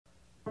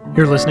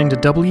You're listening to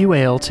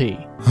WALT.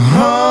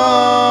 Homegrown.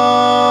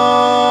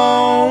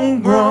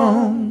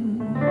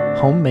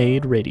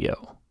 Homemade radio.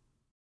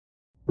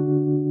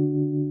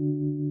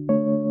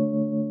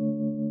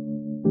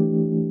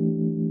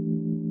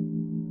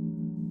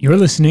 You're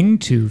listening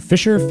to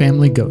Fisher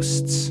Family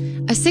Ghosts,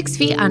 a 6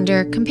 Feet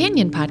Under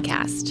companion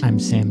podcast. I'm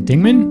Sam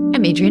Dingman.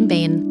 I'm Adrienne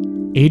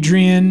Bain.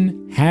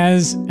 Adrienne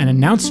has an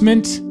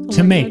announcement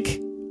to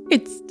make.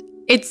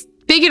 It's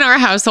big in our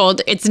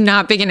household. It's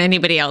not big in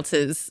anybody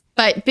else's.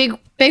 But big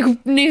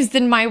news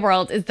in my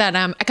world is that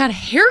I got a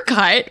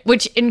haircut,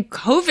 which in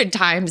COVID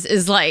times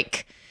is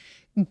like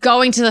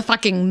going to the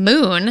fucking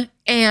moon.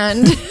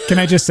 And Can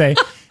I just say,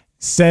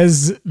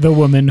 says the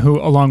woman who,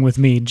 along with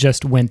me,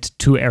 just went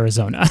to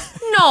Arizona.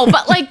 no,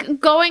 but like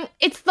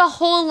it's the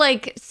whole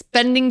like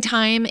spending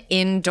time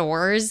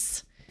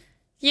indoors.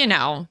 You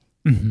know,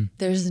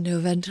 There's no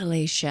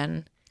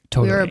ventilation.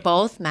 Totally. We were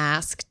both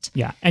masked.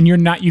 Yeah, and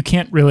you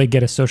can't really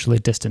get a socially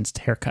distanced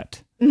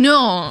haircut.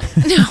 No.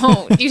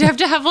 You'd have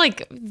to have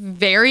like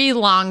very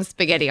long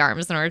spaghetti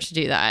arms in order to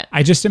do that.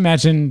 I just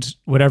imagined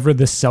whatever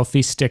the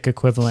selfie stick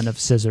equivalent of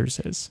scissors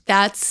is.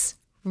 That's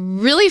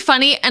really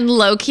funny and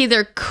low key.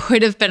 There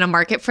could have been a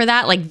market for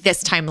that like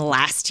this time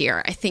last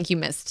year. I think you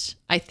missed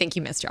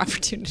your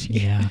opportunity.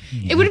 Yeah.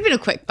 It would have been a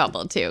quick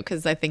bubble too,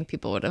 because I think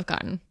people would have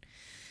gotten.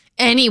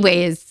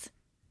 Anyways,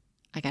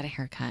 I got a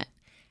haircut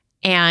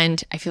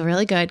and I feel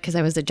really good because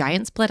I was a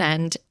giant split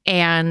end.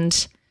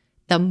 And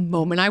the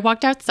moment I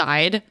walked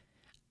outside,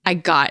 I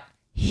got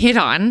hit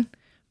on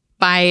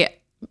by,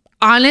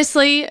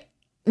 honestly,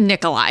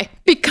 Nikolai,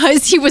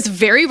 because he was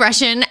very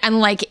Russian and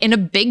like in a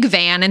big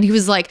van. And he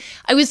was like,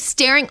 I was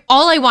staring,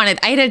 all I wanted.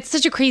 I had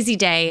such a crazy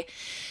day.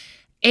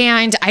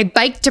 And I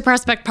biked to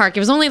Prospect Park. It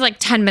was only like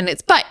 10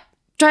 minutes, but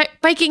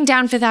biking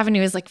down Fifth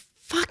Avenue is like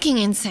fucking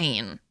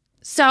insane.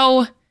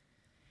 So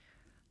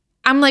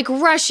I'm like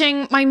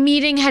rushing. My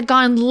meeting had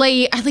gone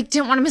late. I like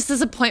didn't want to miss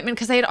this appointment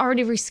because I had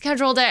already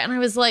rescheduled it. And I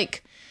was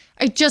like,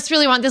 I just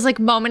really want this like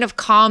moment of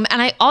calm.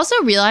 And I also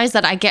realized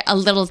that I get a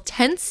little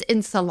tense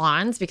in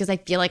salons because I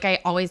feel like I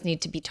always need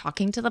to be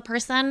talking to the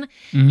person.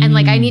 And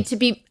like I need to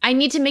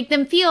make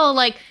them feel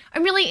like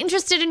I'm really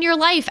interested in your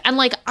life. And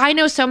like I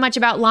know so much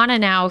about Lana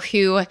now,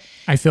 who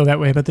I feel that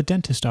way about the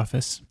dentist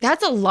office.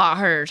 that's a lot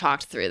harder to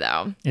talk through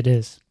though. It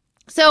is.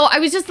 So I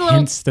was just a little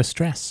Hence the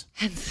stress.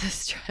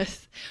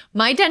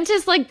 My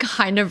dentist like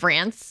kind of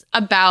rants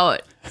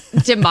about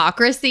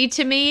democracy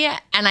to me,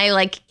 and I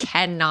like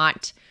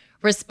cannot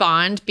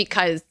respond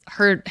because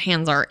her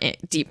hands are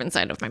deep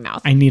inside of my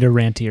mouth. I need a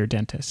rantier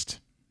dentist.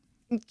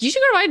 You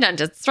should go to my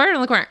dentist. It's right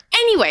around the corner.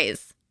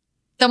 Anyways,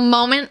 the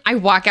moment I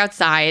walk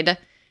outside,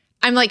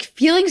 I'm like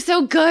feeling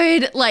so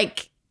good,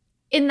 like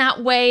in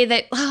that way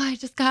that I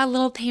just got a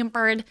little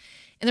pampered,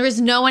 and there was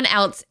no one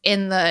else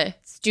in the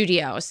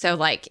studio. So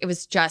like it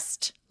was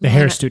just The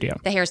hair studio.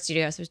 So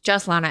it was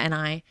just Lana and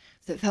I.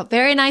 So it felt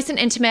very nice and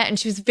intimate, and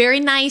she was very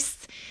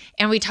nice.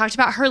 And we talked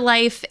about her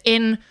life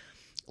in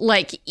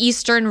like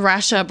Eastern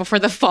Russia before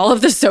the fall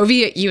of the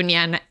Soviet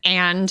Union,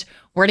 and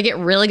where to get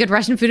really good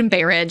Russian food in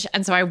Bay Ridge.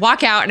 And so I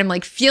walk out and I'm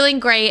like feeling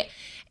great,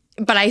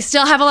 but I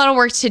still have a lot of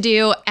work to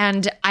do.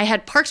 And I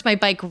had parked my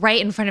bike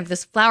right in front of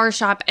this flower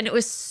shop, and it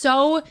was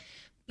so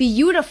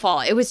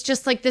beautiful. It was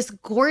just like this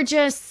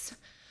gorgeous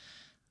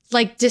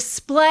like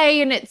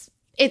display, and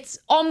it's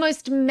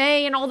almost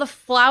May and all the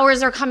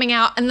flowers are coming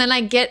out. And then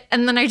I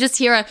just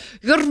hear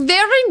 "You're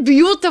very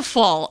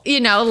beautiful," you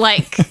know,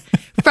 like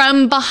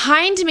from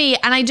behind me.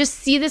 And I just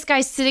see this guy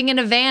sitting in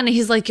a van, and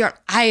he's like, "Your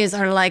eyes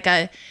are like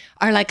a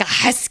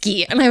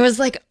husky." And I was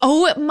like,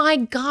 oh my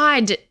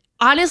God.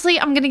 Honestly,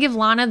 I'm going to give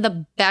Lana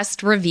the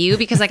best review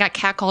because I got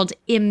catcalled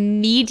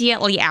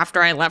immediately after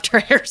I left her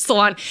hair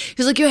salon. He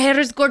was like, "Your hair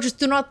is gorgeous.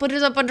 Do not put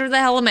it up under the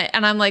helmet."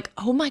 And I'm like,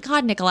 oh my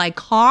God, Nikolai,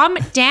 calm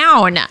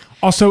down.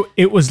 Also,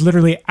 it was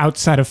literally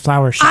outside of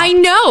flower shop. I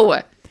know.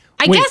 I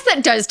Wait. guess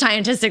that does tie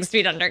into 6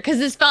 Feet Under because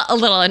this felt a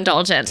little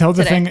indulgent. Tell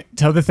the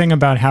today. thing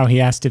about how he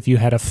asked if you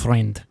had a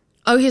friend.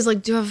 Oh, he was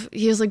like, do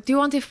you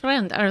want a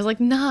friend? And I was like,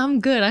 nah,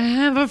 I'm good. I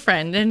have a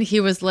friend. And he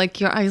was like,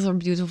 "Your eyes are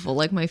beautiful,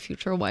 like my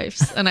future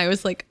wife's." And I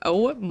was like,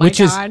 oh my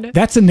God.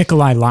 That's a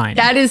Nikolai line.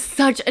 That is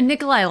such a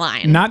Nikolai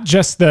line. Not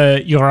just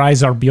the "your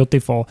eyes are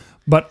beautiful,"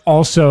 but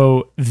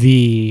also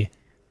the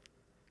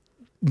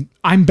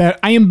I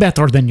am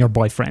better than your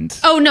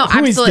boyfriend. Oh no, Who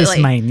absolutely. is this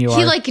man you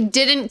He are? like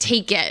didn't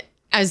take it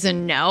as a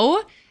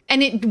no.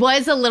 And it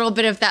was a little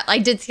bit of that. I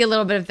did see a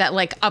little bit of that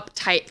like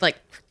uptight, like,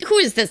 who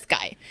is this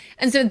guy?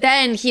 And so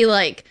then he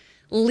like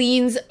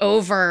leans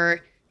over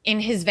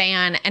in his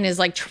van and is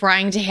like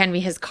trying to hand me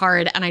his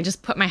card. And I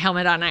just put my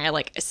helmet on and I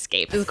like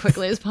escape as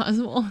quickly as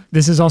possible.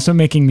 This is also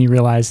making me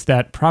realize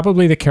that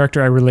probably the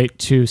character I relate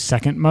to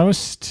second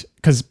most,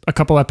 because a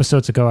couple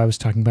episodes ago I was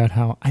talking about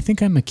how I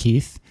think I'm a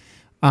Keith,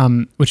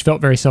 which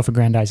felt very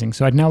self-aggrandizing.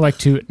 So I'd now like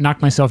to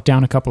knock myself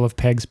down a couple of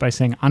pegs by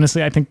saying,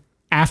 honestly, I think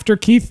after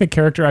Keith, the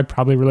character I'd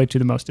probably relate to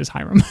the most is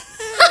Hiram.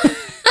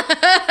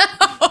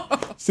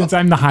 Since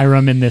I'm the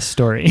Hiram in this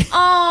story.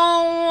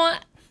 Oh,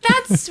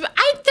 there's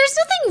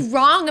nothing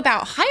wrong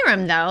about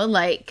Hiram though.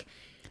 Like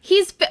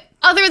he's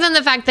Other than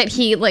the fact that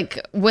he like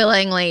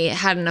willingly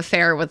had an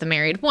affair with a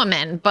married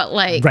woman, but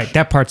like, Right,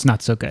 that part's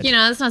not so good. you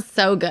know, that's not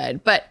so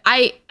good. But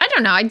I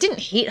don't know. I didn't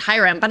hate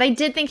Hiram, but I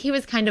did think he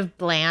was kind of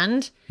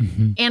bland.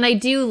 Mm-hmm. And I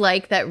do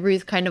like that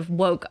Ruth kind of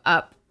woke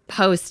up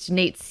post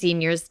Nate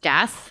Sr.'s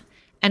death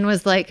and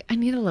was like, I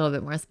need a little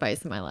bit more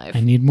spice in my life.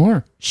 I need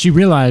more. She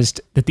realized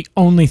that the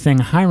only thing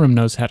Hiram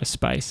knows how to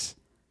spice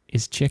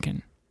is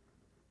chicken.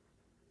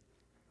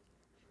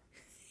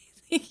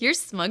 Your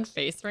smug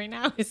face right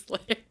now is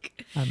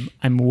like,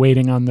 I'm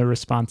waiting on the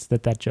response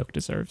that joke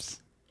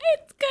deserves.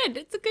 it's good.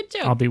 It's a good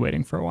joke. I'll be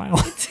waiting for a while.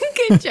 It's a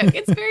good joke.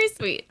 It's very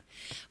sweet.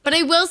 But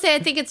I will say, I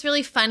think it's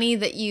really funny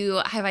that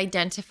you have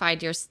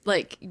identified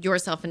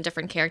yourself in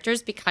different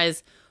characters,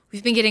 because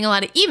we've been getting a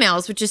lot of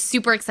emails, which is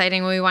super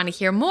exciting when we want to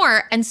hear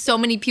more. And so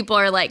many people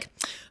are like,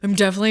 I'm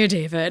definitely a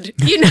David,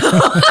 you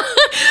know,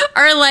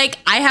 or like,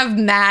 I have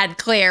mad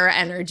Claire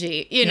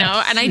energy, you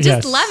know, and I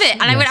just love it.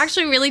 And I would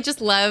actually really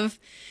just love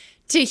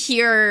to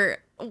hear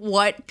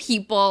what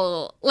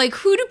people, like,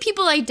 who do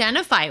people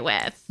identify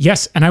with?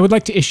 Yes, and I would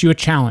like to issue a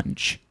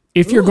challenge.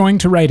 If you're going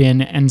to write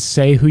in and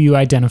say who you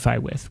identify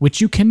with,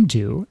 which you can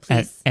do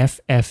at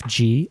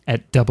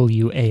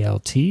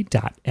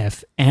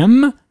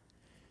ffg@walt.fm.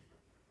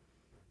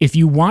 If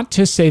you want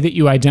to say that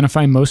you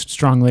identify most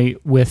strongly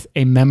with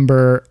a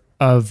member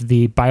of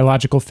the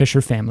biological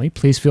Fisher family,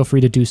 please feel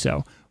free to do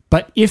so.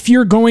 But if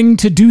you're going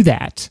to do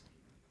that,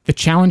 the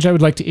challenge I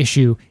would like to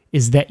issue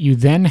is that you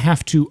then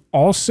have to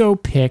also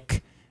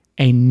pick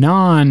a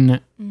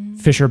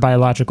non-Fisher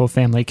biological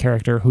family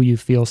character who you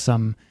feel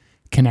some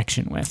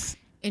connection with.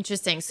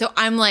 Interesting. So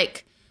I'm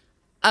like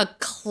a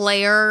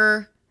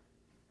Claire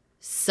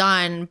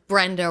son,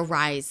 Brenda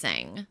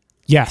Rising.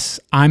 Yes,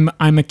 I'm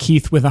a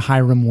Keith with a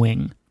Hiram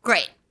wing.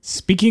 Great.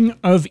 Speaking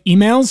of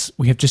emails,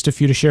 we have just a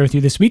few to share with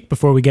you this week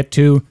before we get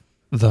to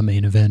the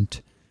main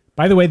event.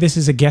 By the way, this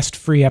is a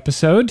guest-free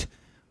episode.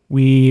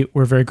 We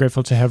were very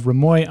grateful to have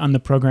Ramoy on the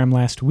program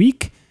last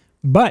week,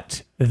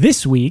 but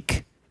this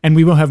week, and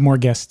we will have more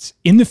guests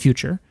in the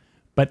future,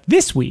 but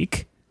this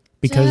week,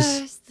 because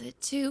just the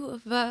two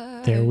of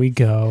us. there we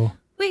go.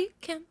 We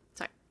can.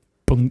 Sorry.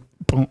 Boom,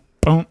 boom,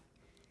 boom.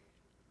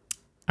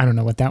 I don't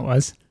know what that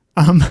was.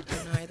 I don't know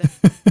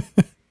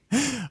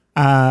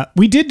either.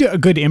 We did a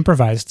good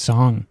improvised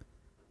song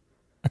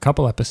a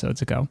couple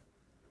episodes ago.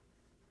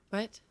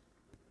 What?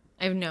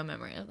 I have no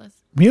memory of this.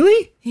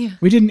 Really? Yeah.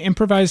 We did an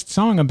improvised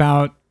song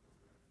about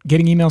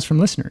getting emails from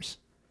listeners.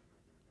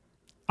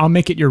 I'll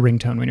make it your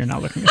ringtone when you're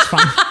not looking. It's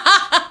fine.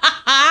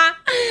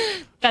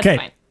 That's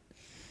Okay.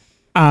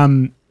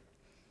 fine.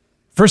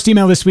 First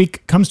email this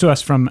week comes to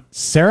us from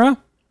Sarah.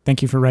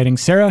 Thank you for writing,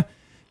 Sarah.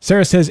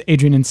 Sarah says,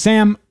 Adrian and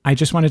Sam, I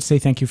just wanted to say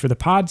thank you for the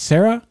pod.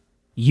 Sarah,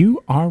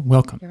 you are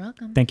welcome. You're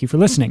welcome. Thank you for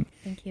listening.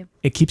 Thank you.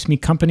 It keeps me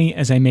company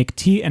as I make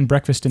tea and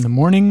breakfast in the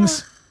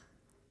mornings.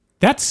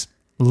 That's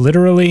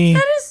literally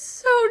That is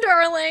so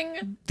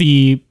darling.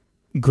 the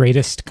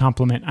greatest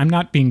compliment. I'm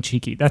not being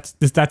cheeky. That's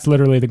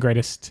literally the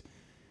greatest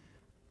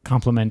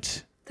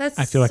compliment That's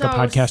I feel like a so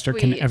podcaster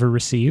can sweet. ever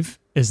receive,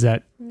 is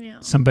that Yeah.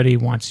 somebody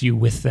wants you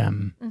with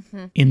them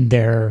in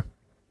their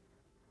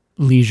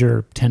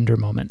leisure, tender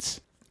moments.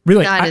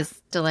 Really, That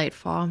is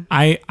delightful.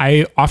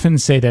 I often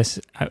say this.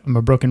 I'm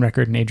a broken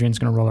record, and Adrian's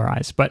going to roll her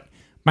eyes. But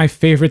my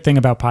favorite thing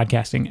about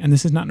podcasting, and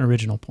this is not an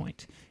original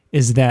point,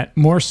 is that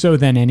more so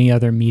than any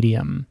other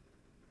medium,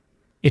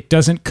 it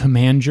doesn't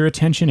command your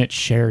attention, it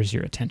shares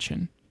your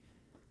attention.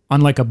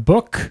 Unlike a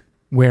book,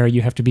 where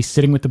you have to be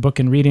sitting with the book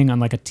and reading,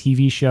 unlike a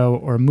TV show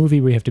or a movie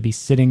where you have to be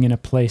sitting in a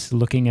place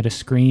looking at a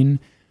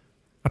screen,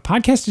 a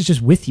podcast is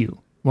just with you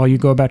while you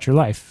go about your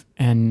life.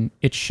 And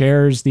it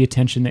shares the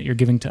attention that you're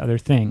giving to other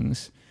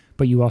things,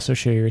 but you also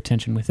share your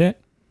attention with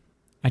it.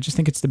 I just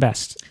think it's the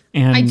best.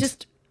 And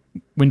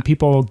when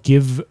people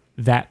give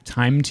that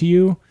time to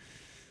you,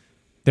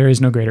 there is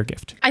no greater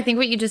gift. I think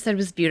what you just said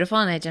was beautiful,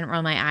 and I didn't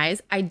roll my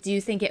eyes. I do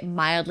think it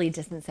mildly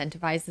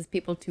disincentivizes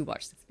people to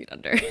watch 6 Feet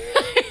Under.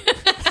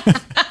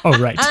 Oh,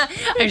 right.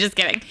 I'm just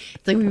kidding.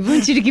 It's like, we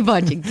want you to keep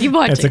watching. Keep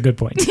watching. That's a good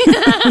point.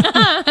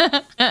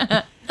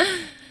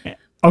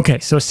 Okay,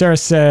 so Sarah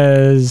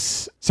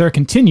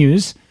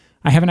continues,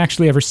 I haven't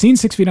actually ever seen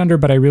 6 Feet Under,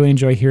 but I really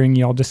enjoy hearing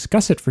y'all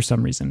discuss it for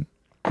some reason.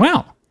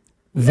 Wow.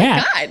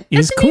 That God,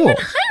 is that's an cool. even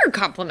higher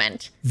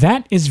compliment.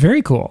 That is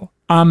very cool.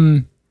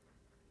 I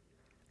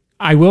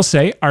will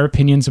say our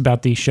opinions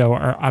about the show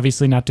are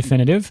obviously not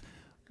definitive,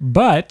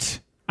 but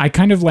I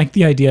kind of like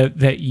the idea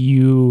that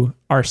you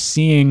are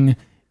seeing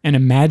an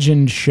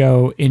imagined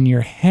show in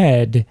your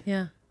head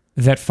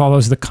that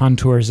follows the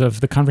contours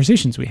of the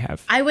conversations we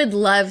have. I would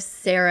love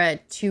Sarah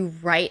to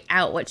write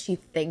out what she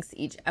thinks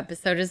each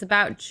episode is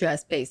about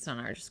just based on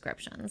our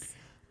descriptions.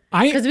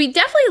 Because we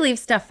definitely leave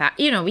stuff out.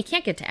 You know, we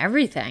can't get to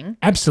everything.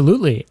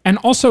 Absolutely. And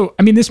also,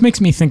 I mean, this makes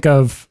me think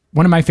of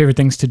one of my favorite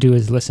things to do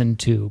is listen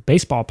to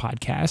baseball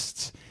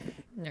podcasts.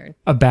 Nerd.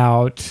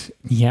 About,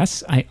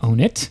 yes, I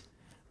own it.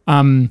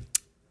 And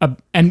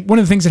one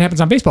of the things that happens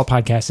on baseball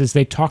podcasts is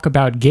they talk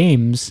about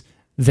games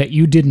that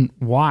you didn't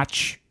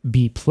watch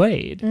be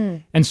played.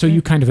 And so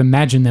you kind of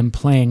imagine them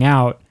playing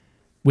out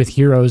with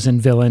heroes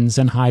and villains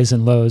and highs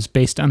and lows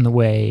based on the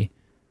way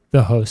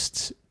the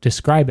hosts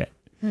describe it.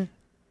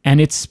 And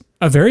it's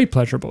a very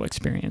pleasurable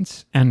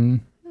experience.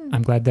 And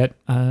I'm glad that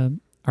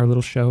our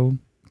little show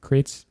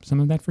creates some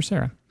of that for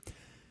Sarah.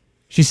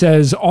 She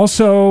says,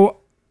 also,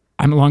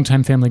 I'm a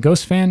longtime Family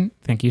Ghost fan.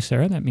 Thank you,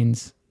 Sarah. That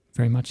means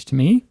very much to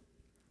me.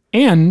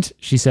 And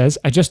she says,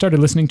 I just started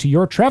listening to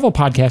your travel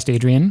podcast,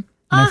 Adrian,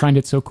 and I find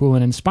it so cool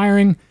and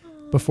inspiring.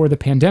 Before the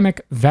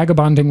pandemic,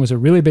 vagabonding was a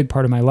really big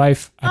part of my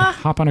life. I'd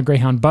hop on a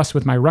Greyhound bus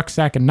with my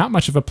rucksack and not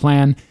much of a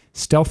plan,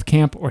 stealth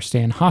camp or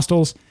stay in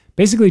hostels.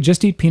 Basically,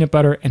 just eat peanut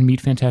butter and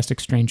meet fantastic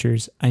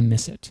strangers. I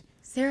miss it.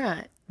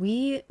 Sarah,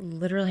 we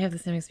literally have the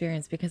same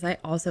experience because I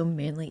also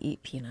mainly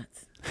eat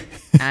peanuts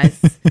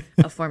as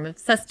a form of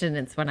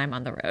sustenance when I'm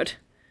on the road.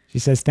 She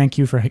says, thank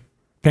you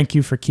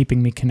for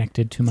keeping me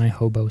connected to my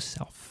hobo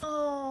self.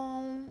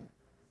 Oh,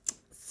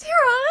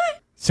 Sarah.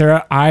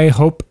 Sarah, I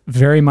hope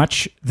very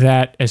much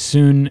that as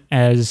soon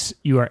as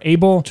you are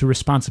able to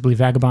responsibly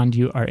vagabond,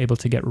 you are able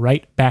to get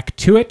right back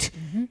to it.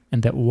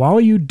 And that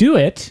while you do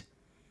it,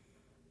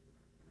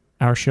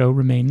 our show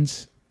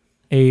remains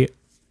a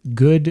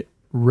good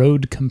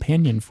road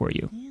companion for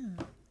you.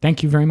 Yeah.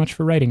 Thank you very much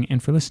for writing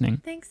and for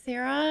listening. Thanks,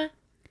 Sarah.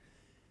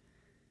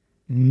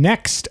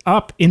 Next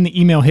up in the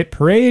email hit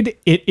parade,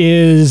 it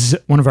is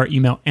one of our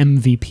email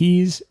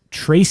MVPs,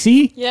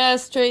 Tracy.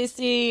 Yes,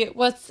 Tracy.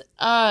 What's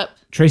up?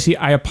 Tracy,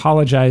 I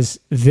apologize.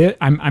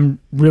 I'm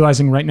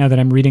realizing right now that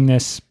I'm reading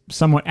this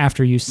somewhat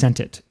after you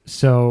sent it.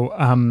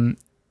 So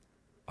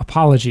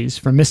apologies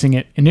for missing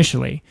it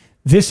initially.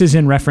 This is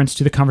in reference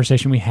to the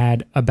conversation we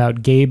had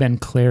about Gabe and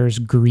Claire's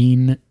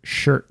green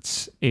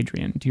shirts,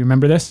 Adrian. Do you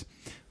remember this?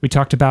 We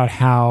talked about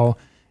how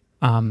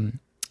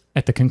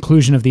at the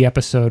conclusion of the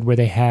episode where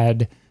they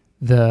had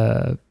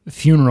the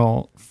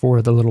funeral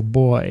for the little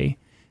boy,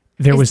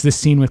 there was this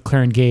scene with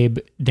Claire and Gabe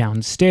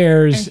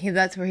downstairs. And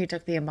that's where he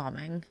took the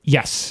embalming.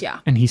 Yes. Yeah.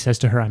 And he says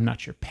to her, I'm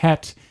not your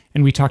pet.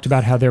 And we talked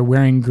about how they're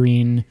wearing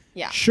green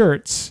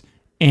shirts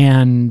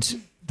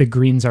and the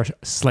greens are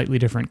slightly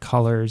different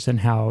colors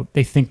and how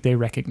they think they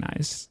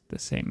recognize the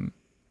same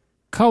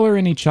color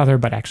in each other,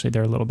 but actually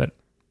they're a little bit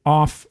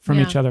off from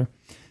each other.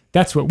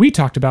 That's what we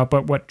talked about.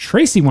 But what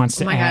Tracy wants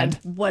to add.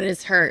 God. What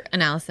is her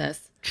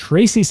analysis?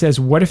 Tracy says,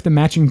 what if the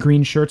matching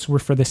green shirts were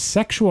for the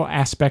sexual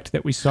aspect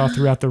that we saw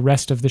throughout the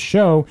rest of the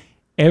show?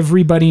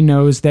 Everybody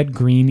knows that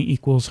green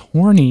equals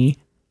horny.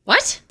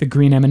 What? The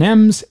green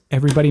M&Ms,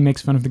 everybody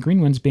makes fun of the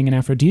green ones being an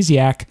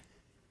aphrodisiac.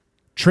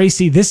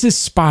 Tracy, this is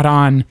spot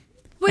on.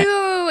 Wait.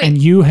 And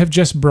you have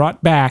just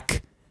brought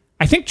back,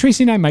 I think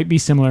Tracy and I might be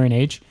similar in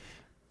age.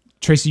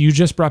 Tracy, you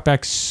just brought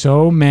back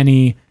so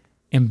many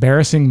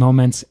embarrassing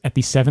moments at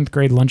the 7th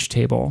grade lunch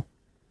table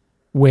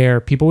where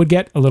people would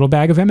get a little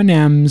bag of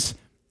M&Ms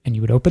and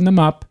you would open them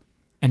up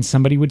and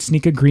somebody would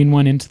sneak a green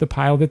one into the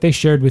pile that they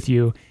shared with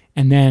you.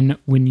 And then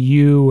when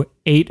you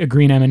ate a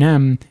green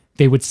M&M,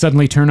 they would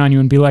suddenly turn on you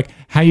and be like,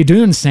 how you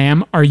doing,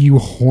 Sam? Are you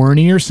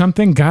horny or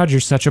something? God, you're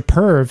such a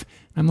perv.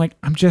 I'm like,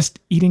 I'm just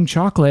eating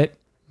chocolate.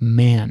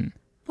 Man.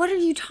 What are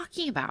you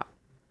talking about?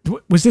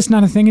 Was this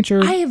not a thing at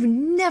your... I have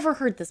never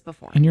heard this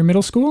before. In your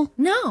middle school?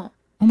 No.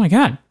 Oh my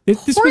God.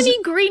 This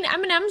Horny green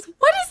M&Ms?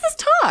 What is this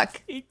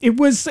talk? It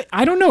was,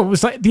 I don't know. It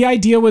was like, the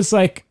idea was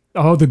like,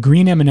 oh, the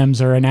green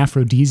M&Ms are an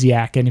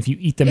aphrodisiac, and if you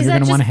eat them, you're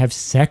going to want to have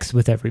sex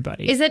with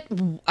everybody. Is it?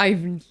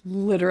 I've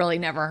literally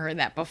never heard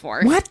that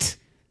before. What?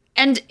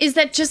 And is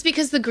that just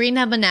because the green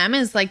M&M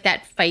is like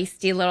that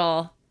feisty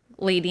little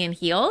lady in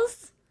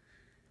heels?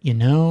 You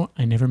know,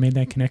 I never made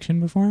that connection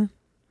before.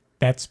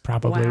 That's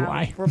probably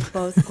why. We're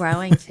both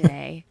growing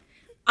today.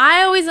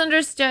 I always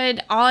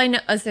understood, all I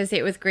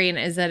associate with green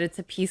is that it's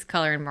a peace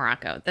color in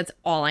Morocco. That's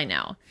all I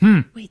know.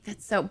 Wait,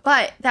 that's so,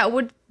 but that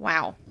would,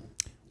 wow.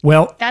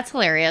 Well, that's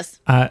hilarious.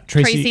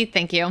 Tracy,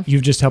 thank you.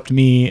 You've just helped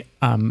me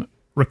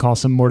recall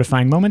some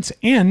mortifying moments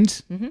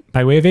and,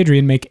 by way of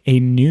Adrian, make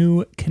a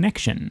new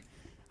connection.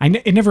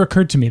 It never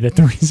occurred to me that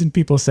the reason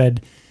people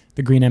said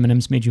the green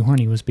M&Ms made you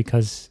horny was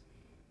because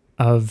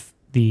of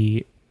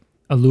the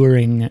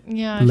alluring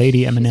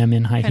lady M&M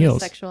in high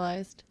heels.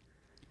 Sexualized.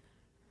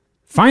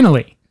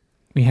 Finally,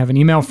 we have an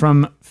email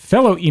from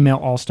fellow email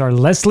all-star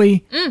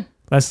Leslie.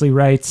 Leslie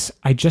writes,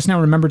 I just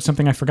now remembered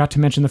something I forgot to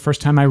mention the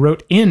first time I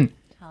wrote in.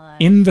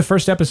 In the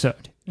first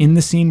episode, in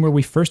the scene where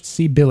we first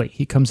see Billy,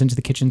 he comes into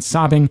the kitchen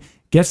sobbing,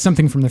 gets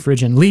something from the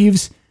fridge and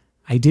leaves.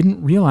 I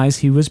didn't realize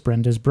he was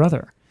Brenda's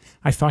brother.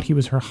 I thought he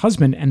was her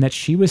husband and that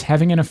she was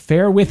having an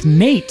affair with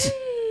Nate.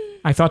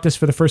 I thought this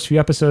for the first few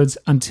episodes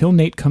until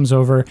Nate comes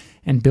over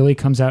and Billy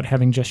comes out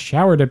having just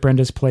showered at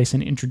Brenda's place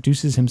and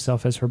introduces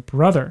himself as her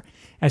brother.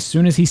 As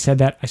soon as he said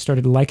that, I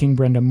started liking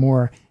Brenda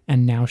more,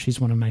 and now she's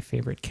one of my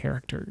favorite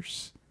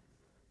characters.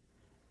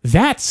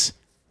 That's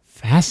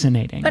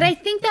fascinating. But I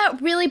think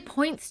that really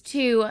points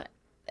to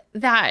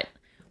that,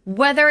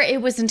 whether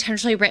it was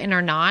intentionally written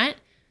or not,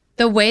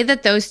 the way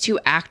that those two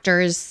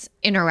actors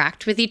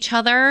interact with each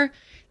other,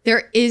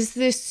 there is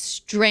this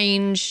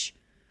strange,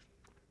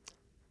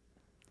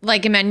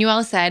 like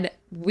Emmanuel said,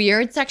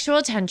 weird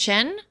sexual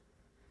tension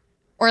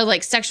or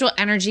like sexual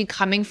energy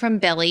coming from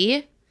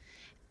Billy.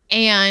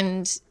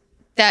 and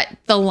that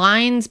the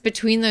lines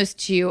between those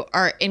two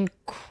are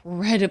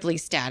incredibly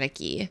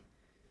staticky.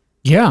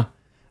 Yeah.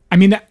 I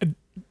mean,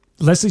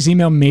 Leslie's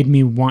email made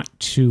me want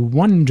to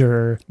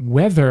wonder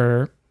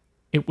whether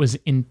it was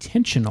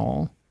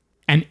intentional.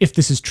 And if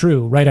this is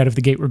true, right out of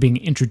the gate, we're being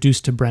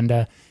introduced to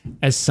Brenda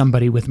as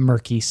somebody with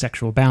murky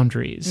sexual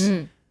boundaries.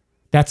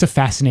 That's a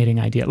fascinating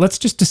idea. Let's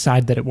just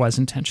decide that it was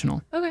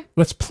intentional. Okay.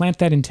 Let's plant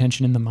that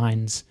intention in the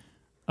mind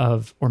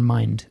of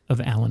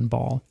Alan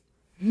Ball,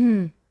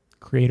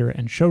 creator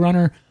and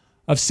showrunner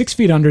of 6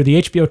 Feet Under, the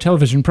HBO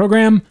television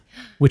program,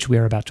 which we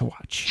are about to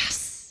watch.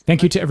 Yes.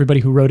 Thank you to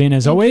everybody who wrote in,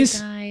 as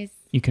always. You guys.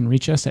 You can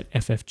reach us at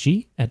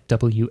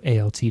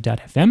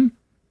ffg@walt.fm.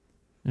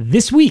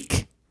 This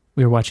week,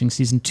 we are watching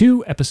Season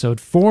 2,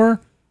 Episode 4,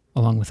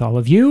 along with all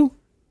of you,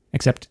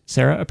 except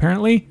Sarah,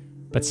 apparently.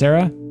 But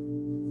Sarah,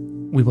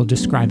 we will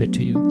describe it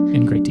to you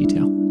in great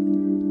detail.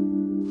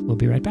 We'll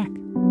be right back.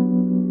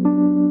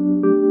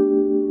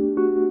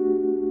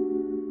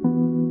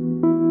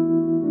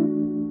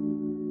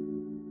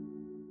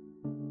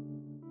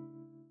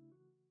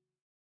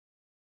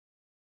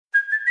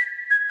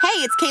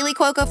 Hey, it's Kaylee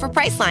Cuoco for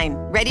Priceline.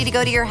 Ready to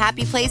go to your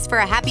happy place for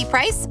a happy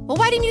price? Well,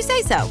 why didn't you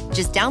say so?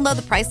 Just download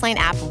the Priceline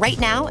app right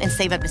now and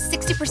save up to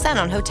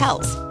 60% on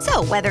hotels.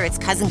 So whether it's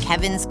Cousin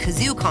Kevin's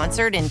Kazoo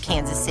Concert in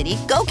Kansas City,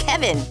 go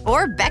Kevin,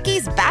 or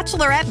Becky's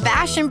Bachelorette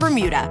Bash in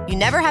Bermuda, you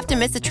never have to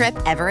miss a trip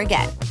ever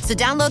again. So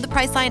download the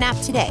Priceline app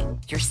today.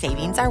 Your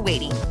savings are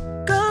waiting.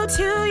 Go to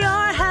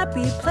your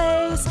happy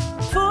place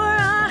for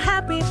a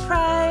happy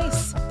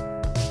price.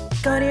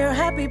 Go to your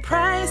happy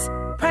price,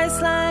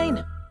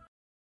 Priceline.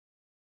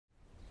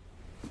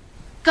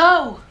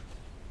 Go!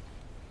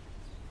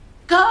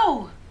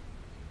 Go!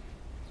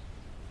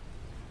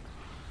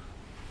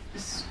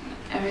 Is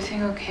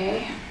everything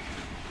okay?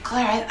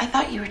 Claire, I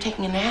thought you were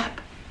taking a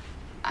nap.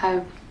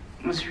 I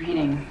was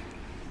reading.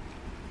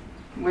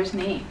 Where's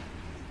Nate?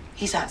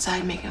 He's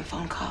outside making a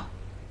phone call.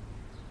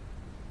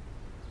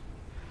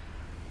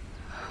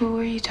 Who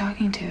are you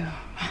talking to?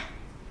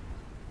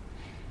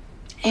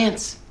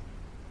 Ants.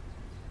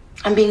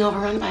 I'm being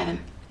overrun by them.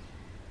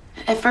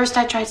 At first,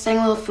 I tried setting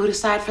a little food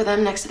aside for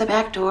them next to the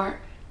back door.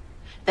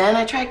 Then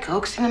I tried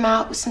coaxing them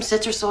out with some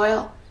citrus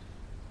oil.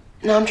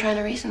 Now I'm trying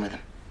to reason with them.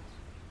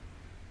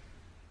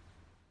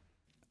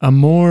 A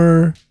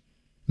more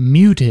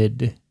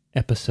muted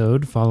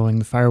episode following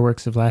the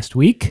fireworks of last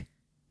week.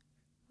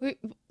 Wait,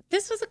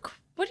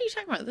 what are you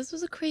talking about? This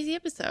was a crazy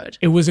episode.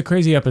 It was a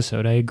crazy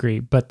episode, I agree,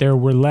 but there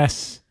were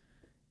less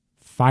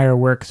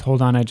fireworks.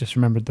 Hold on, I just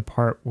remembered the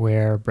part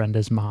where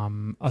Brenda's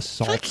mom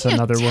assaults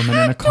another woman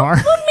in a car.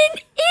 Woman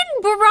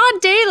in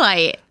broad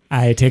daylight.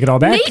 I take it all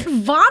back. Nate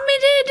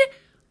vomited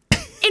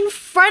in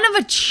front of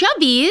a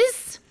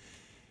Chubby's,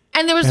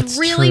 and there was That's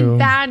really true.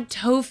 bad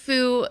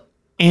tofu.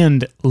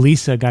 And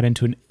Lisa got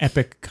into an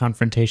epic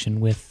confrontation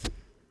with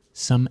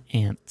some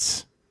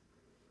ants.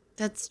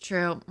 That's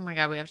true. Oh my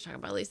God, we have to talk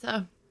about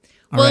Lisa.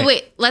 All Well, right.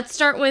 wait, let's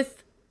start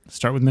with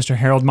Mr.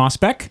 Harold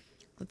Mossbeck.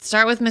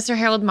 Mr.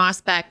 Harold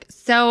Mossbeck.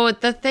 So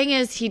the thing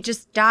is, he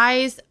just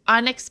dies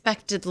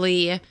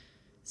unexpectedly,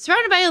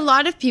 surrounded by a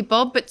lot of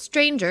people, but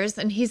strangers,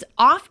 and he's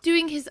off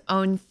doing his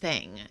own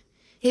thing.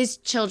 His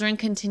children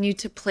continue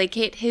to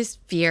placate his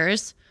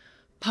fears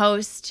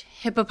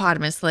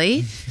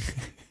post-hippopotamously.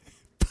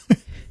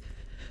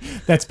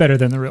 That's better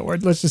than the real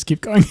word. Let's just keep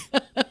going.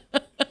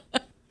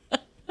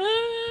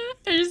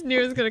 I just knew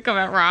it was going to come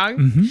out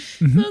wrong.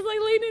 So I was like,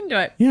 lean into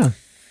it. Yeah.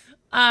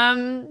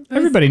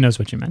 Everybody knows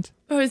what you meant.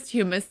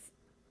 Posthumous.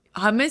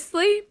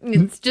 Honestly,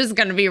 it's just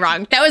going to be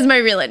wrong. That was my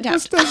real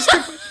attempt.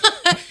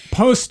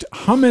 Post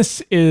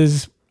hummus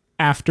is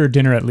after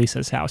dinner at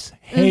Lisa's house.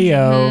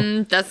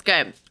 Heyo. That's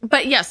good.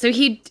 But yeah, so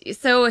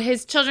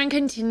his children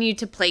continue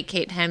to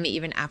placate him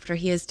even after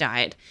he has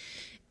died.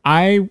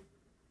 I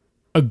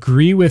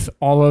agree with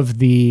all of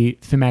the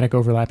thematic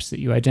overlaps that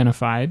you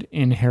identified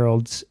in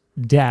Harold's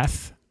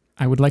death.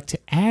 I would like to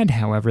add,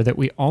 however, that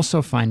we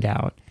also find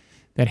out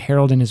that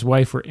Harold and his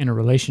wife were in a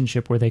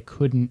relationship where they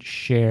couldn't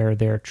share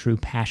their true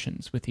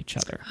passions with each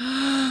other.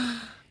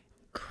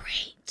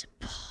 Great.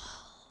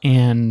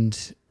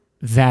 And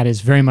that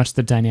is very much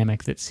the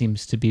dynamic that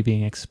seems to be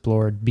being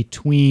explored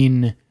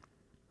between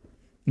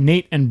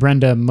Nate and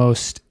Brenda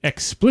most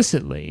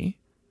explicitly,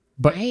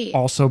 but Right.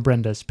 also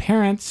Brenda's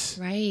parents.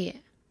 Right.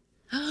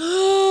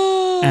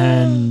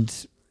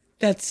 And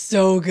That's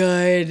so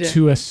good.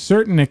 to a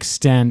certain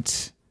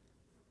extent,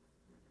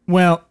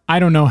 well, I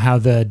don't know how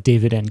the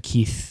David and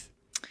Keith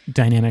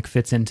dynamic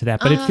fits into that,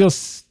 but it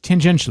feels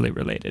tangentially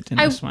related in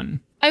this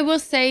one. I will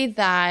say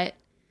that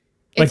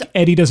Like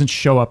Eddie doesn't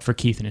show up for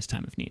Keith in his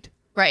time of need.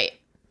 right.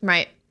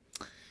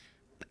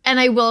 And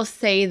I will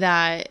say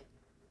that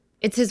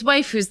it's his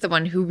wife who's the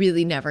one who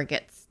really never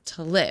gets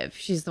to live.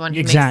 She's the one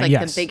who makes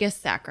the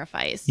biggest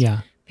sacrifice.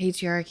 Yeah.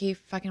 Patriarchy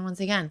fucking once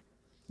again.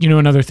 You know,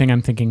 another thing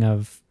I'm thinking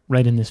of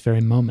right in this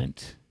very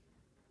moment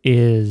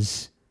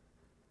is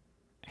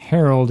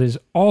Harold is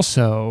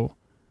also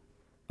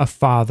a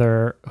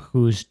father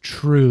whose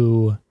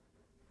true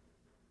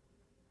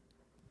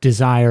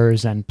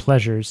desires and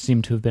pleasures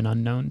seem to have been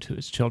unknown to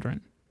his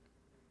children.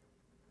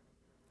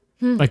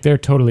 Like they're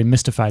totally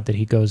mystified that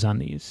he goes on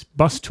these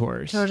bus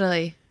tours.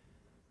 Totally.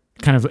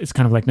 It's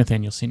kind of like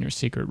Nathaniel Senior's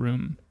secret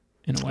room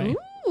in a way.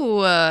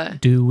 Ooh.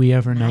 Do we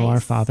ever know our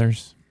Nice.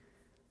 fathers?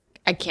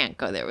 I can't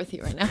go there with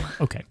you right now.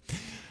 Okay.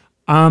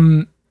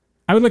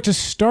 I would like to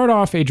start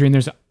off, Adrian.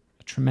 There's a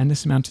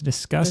tremendous amount to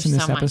discuss in There's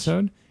this so much.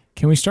 episode.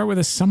 Can we start with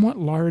a somewhat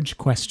large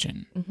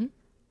question? Mm-hmm.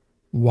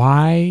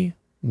 Why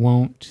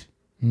won't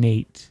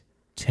Nate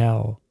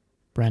tell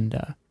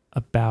Brenda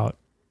about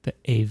the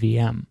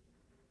AVM?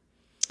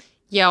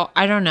 Yo,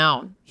 I don't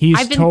know. He's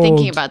I've been told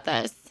thinking about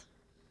this.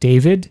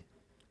 David,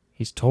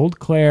 he's told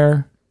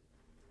Claire.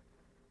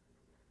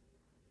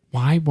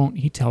 Why won't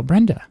he tell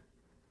Brenda?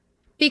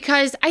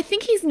 Because I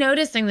think he's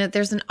noticing that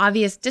there's an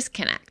obvious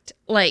disconnect.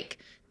 Like,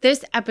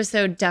 this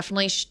episode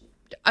definitely,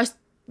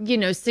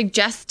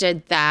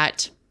 suggested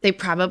that they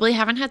probably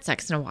haven't had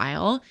sex in a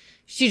while.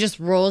 She just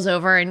rolls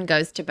over and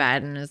goes to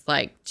bed and is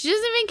like, she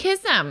doesn't even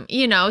kiss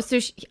him, So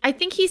I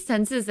think he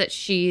senses that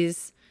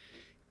she's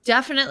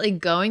definitely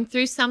going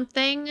through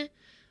something.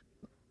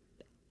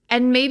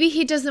 And maybe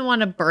he doesn't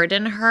want to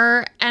burden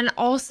her. And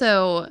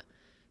also,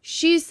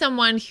 she's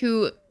someone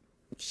who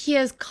he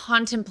has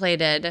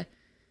contemplated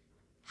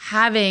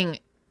having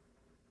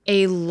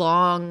a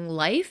long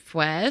life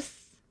with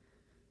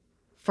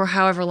for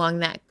however long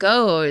that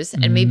goes.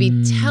 And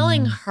maybe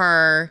telling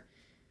her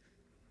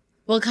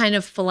will kind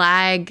of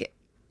flag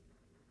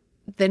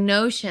the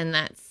notion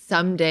that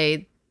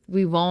someday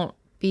we won't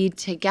be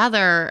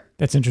together.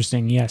 That's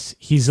interesting. Yes.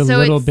 He's a So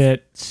little it's-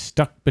 bit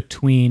stuck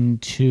between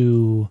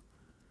two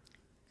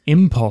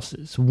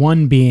impulses.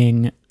 One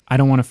being, I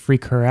don't want to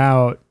freak her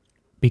out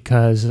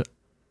because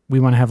we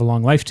want to have a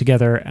long life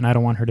together and I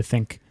don't want her to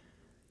think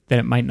that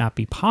it might not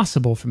be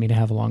possible for me to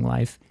have a long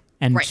life.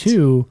 And Right.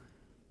 two,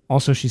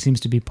 also she seems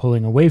to be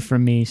pulling away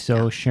from me,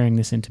 so sharing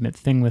this intimate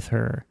thing with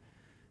her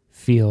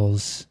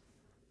feels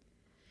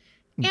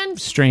And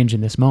strange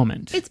in this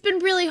moment. it's been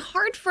really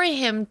hard for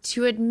him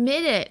to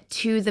admit it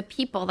to the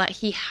people that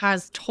he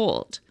has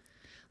told.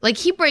 Like,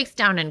 he breaks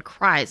down and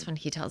cries when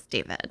he tells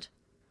David.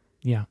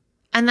 Yeah.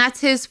 And that's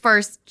his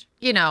first,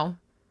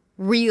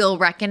 real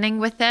reckoning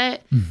with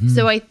it.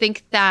 So I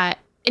think that,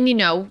 and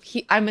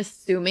I'm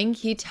assuming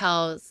he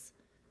tells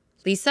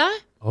Lisa.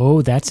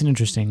 Oh, that's an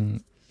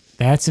interesting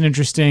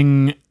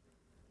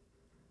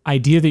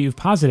idea that you've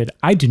posited.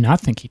 I do not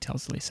think he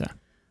tells Lisa.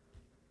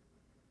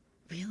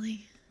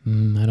 Really?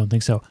 I don't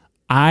think so.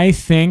 I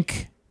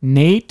think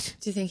Nate,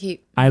 Do you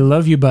think I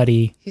love you,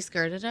 buddy, he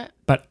skirted it?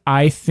 but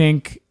I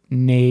think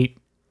Nate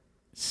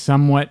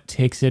somewhat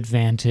takes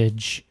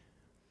advantage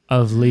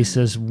of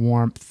Lisa's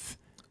warmth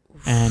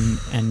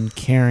and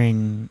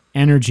caring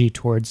energy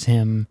towards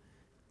him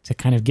to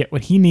kind of get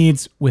what he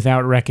needs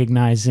without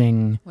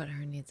recognizing What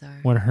her needs are.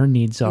 what her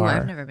needs Ooh, are.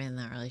 I've never been in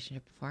that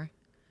relationship before.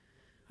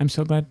 I'm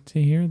so glad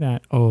to hear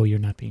that. Oh, you're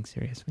not being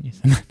serious when you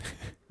said that.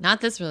 Not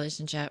this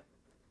relationship.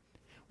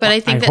 But I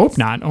think I hope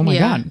not. Oh my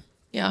God.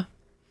 Yeah.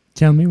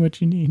 Tell me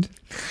what you need.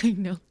 I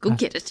know. Go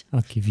get it.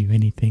 I'll give you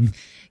anything.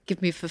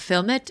 Give me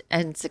fulfillment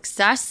and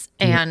success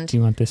Do you- and do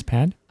you want this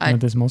pad? Do you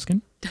want this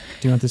moleskin? Do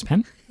you want this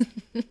pen?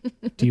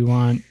 Do you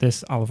want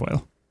this olive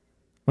oil?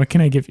 What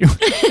can I give you?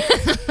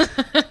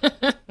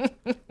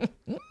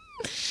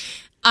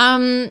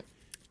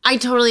 I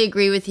totally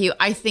agree with you.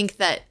 I think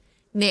that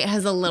Nate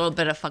has a little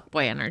bit of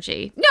fuckboy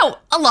energy. No,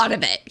 a lot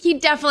of it. He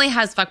definitely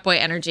has fuckboy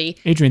energy.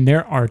 Adrian,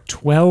 there are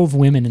 12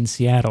 women in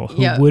Seattle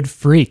who Yeah. would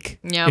freak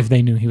Yeah. if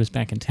they knew he was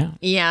back in town.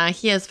 Yeah,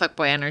 he has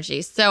fuckboy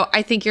energy. So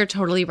I think you're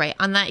totally right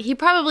on that. He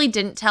probably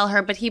didn't tell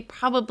her, but he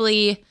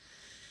probably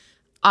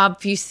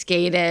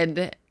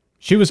obfuscated.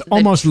 She was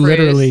almost truth.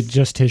 literally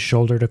just his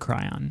shoulder to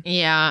cry on.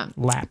 Yeah.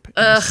 Lap.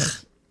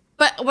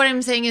 But what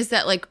I'm saying is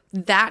that, like,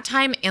 that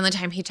time and the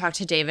time he talked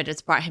to David,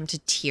 it's brought him to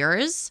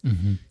tears.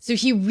 So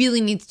he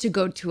really needs to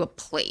go to a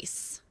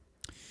place.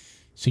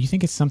 So you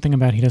think it's something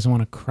about he doesn't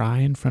want to cry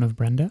in front of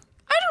Brenda?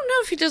 I don't know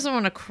if he doesn't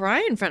want to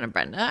cry in front of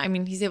Brenda. I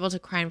mean, he's able to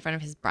cry in front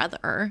of his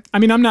brother. I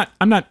mean, I'm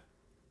not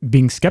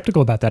being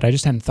skeptical about that. I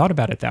just hadn't thought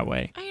about it that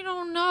way. I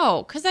don't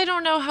know, because I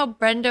don't know how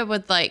Brenda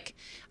would like.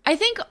 I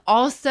think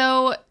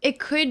also it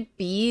could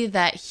be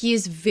that he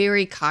is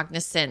very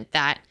cognizant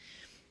that,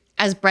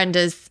 as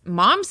Brenda's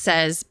mom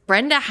says,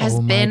 Brenda has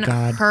Oh my been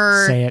God.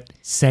 her. Say it.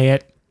 Say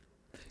it.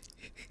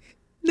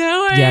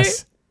 No,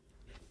 Yes.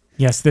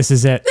 Yes, this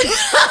is it.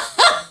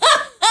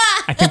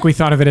 I think we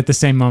thought of it at the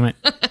same moment.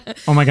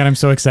 Oh my God, I'm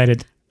so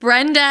excited.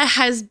 Brenda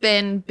has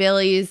been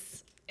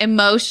Billy's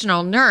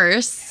emotional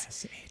nurse,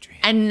 Yes, Adrian.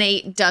 and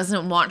Nate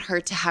doesn't want her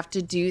to have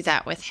to do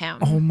that with him.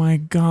 Oh my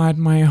God,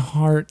 my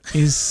heart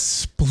is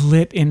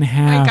split in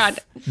half. God.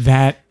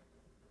 That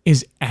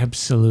is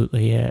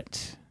absolutely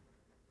it.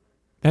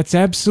 That's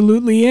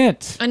absolutely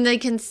it. And they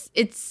can.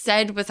 It's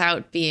said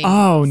without being.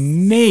 Oh,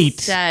 Nate.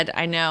 Said.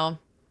 I know.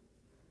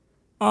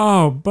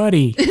 Oh,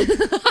 buddy.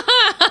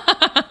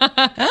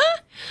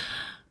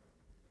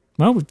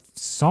 Well, we've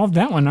solved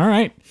that one. All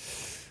right.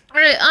 All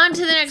right, on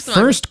to the next one.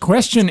 First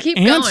question Keep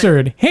going.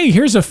 answered. Hey,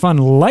 here's a fun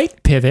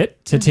light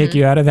pivot to take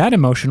you out of that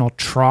emotional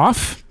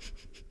trough.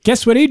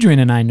 Guess what Adrian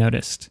and I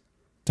noticed?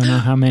 Don't know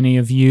how many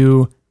of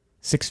you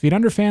 6 Feet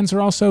Under fans are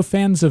also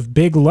fans of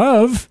Big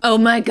Love. Oh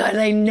my God,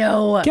 I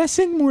know.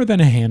 Guessing more than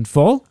a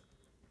handful.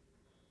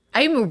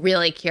 I'm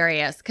really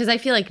curious because I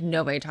feel like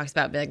nobody talks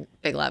about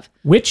Big Love.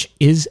 Which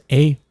is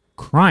a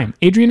crime.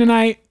 Adrian and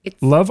I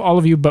It's- love all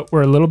of you, but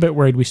we're a little bit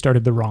worried we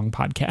started the wrong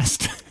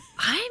podcast.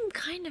 I'm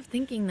kind of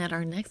thinking that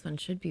our next one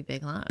should be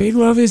Big Love. Big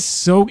Love is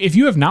so... If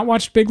you have not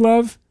watched Big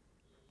Love,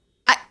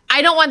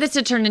 I don't want this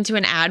to turn into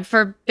an ad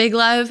for Big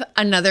Love,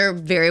 another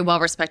very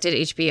well-respected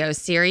HBO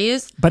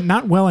series. but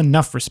not well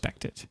enough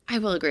respected. I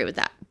will agree with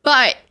that.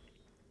 But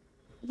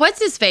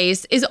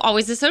what's-his-face is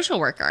always a social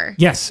worker.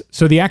 Yes.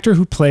 So the actor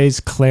who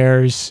plays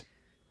Claire's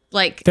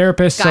Like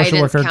therapist, social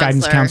guidance worker,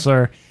 guidance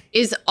counselor.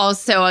 is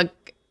also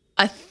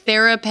a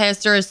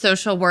therapist or a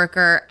social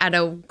worker at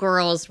a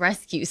girls'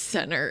 rescue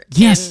center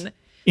Yes.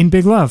 In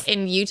Big Love.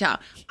 in Utah.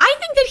 I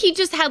think that he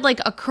just had like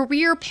a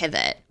career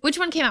pivot. Which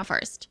one came out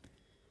first?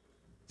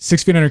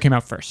 6 Feet Under came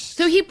out first.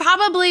 So he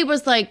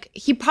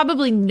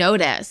probably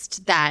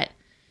noticed that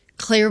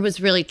Claire was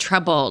really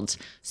troubled.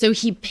 So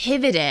he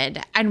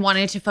pivoted and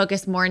wanted to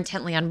focus more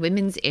intently on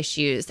women's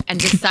issues and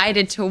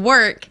decided to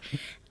work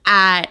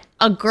at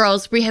a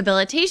girls'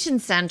 rehabilitation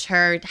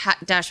center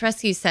dash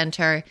rescue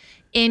center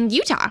in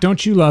Utah.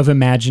 Don't you love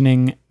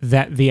imagining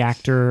that the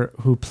actor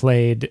who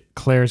played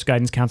Claire's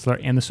guidance counselor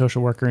and the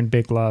social worker in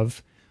Big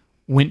Love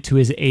went to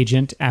his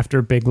agent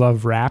after Big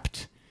Love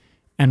wrapped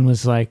and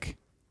was like,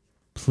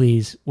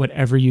 please,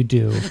 whatever you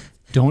do,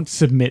 don't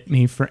submit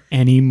me for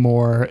any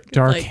more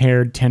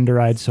dark-haired,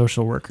 tender-eyed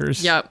social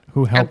workers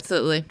who help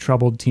absolutely.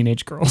 troubled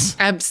teenage girls.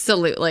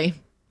 Absolutely.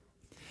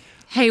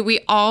 Hey, we're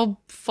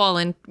all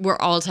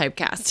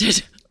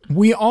typecasted.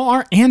 We all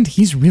are, and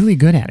he's really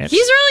good at it.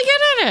 He's really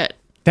good at it.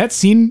 That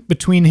scene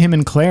between him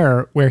and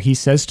Claire where he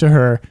says to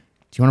her,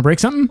 do you want to break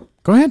something?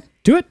 Go ahead.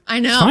 Do it. I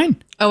know. It's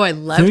fine. Oh, I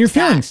love Feel your that.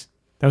 feelings.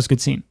 That was a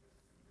good scene.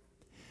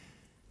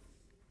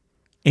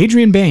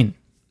 Adrian Bain.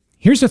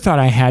 Here's a thought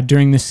I had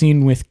during the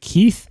scene with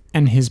Keith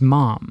and his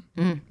mom,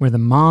 where the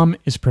mom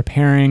is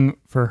preparing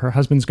for her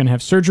husband's going to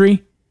have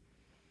surgery,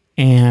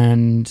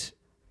 and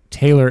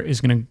Taylor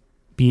is going to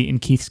be in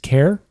Keith's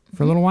care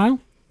for a little while.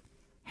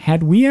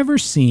 Had we ever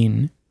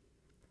seen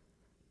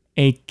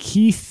a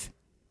Keith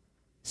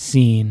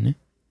scene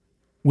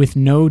with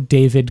no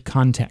David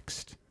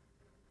context?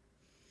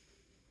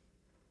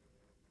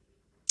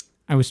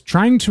 I was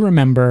trying to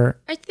remember,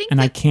 I think and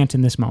I that- can't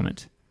in this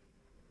moment.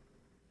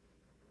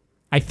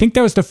 I think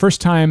that was the first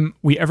time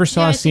we ever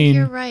saw Yeah, a I think scene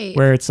you're right.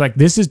 where it's like,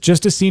 this is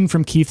just a scene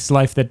from Keith's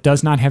life that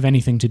does not have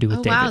anything to do with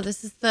Oh, David. wow.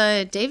 This is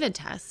the David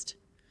test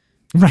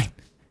Right.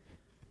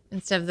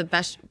 instead of the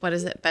Bechdel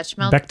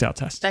Bechdel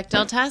test.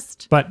 Bechdel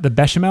test? But the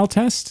bechamel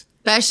test,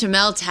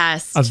 Bechamel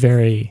test. a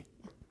very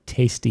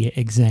tasty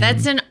exam.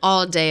 That's an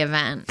all-day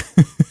event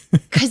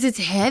because it's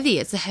heavy.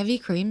 It's a heavy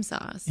cream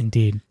sauce.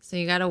 Indeed. So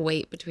you got to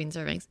wait between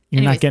servings. You're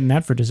Anyways. not getting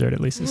that for dessert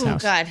at Lisa's Oh,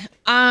 house.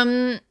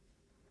 God.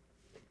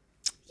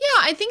 Yeah,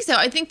 I think so.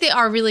 I think they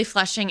are really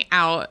fleshing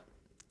out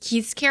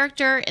Keith's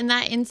character in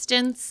that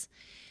instance.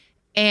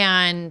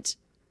 And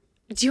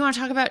do you want to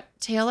talk about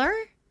Taylor?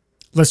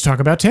 Let's talk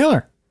about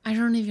Taylor. I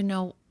don't even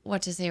know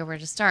what to say or where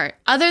to start.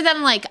 Other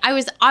than like, I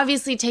was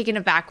obviously taken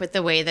aback with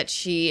the way that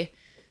she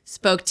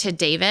spoke to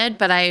David,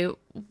 but I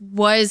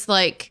was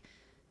like,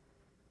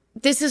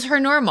 this is her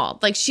normal.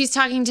 Like she's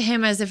talking to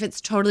him as if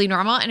it's totally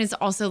normal. And it's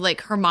also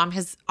like her mom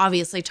has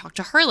obviously talked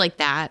to her like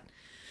that.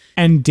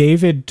 And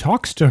David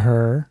talks to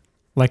her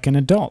like an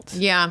adult.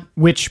 Yeah.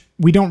 Which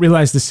we don't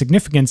realize the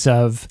significance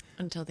of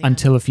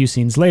Until a few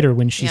scenes later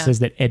when she Yeah. says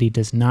that Eddie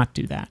does not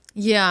do that.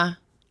 Yeah.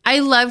 I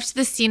loved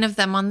the scene of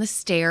them on the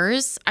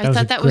stairs. I was a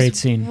thought that great was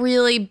scene.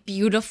 really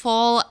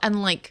beautiful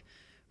and like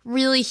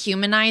really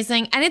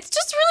humanizing. And it's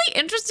just really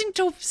interesting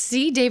to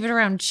see David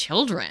around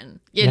children,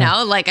 you Yeah.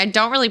 know? Like I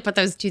don't really put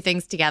those two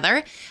things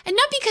together. And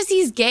not because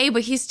he's gay,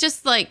 but he's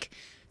just like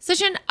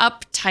such an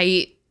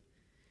uptight,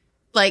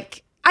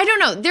 like, I don't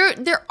know.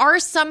 There are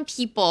some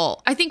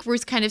people, I think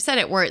Ruth kind of said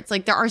it, where it's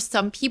like there are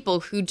some people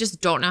who just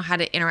don't know how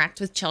to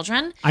interact with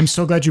children. I'm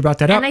so glad you brought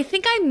that up. And I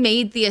think I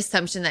made the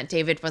assumption that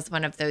David was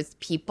one of those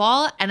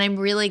people. And I'm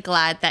really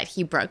glad that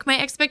he broke my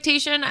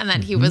expectation and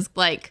that he was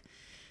like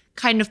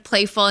kind of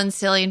playful and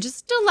silly and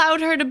just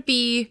allowed her to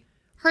be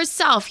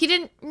herself. He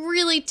didn't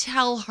really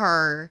tell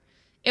her.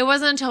 It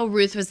wasn't until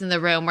Ruth was in the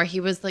room where he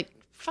was like,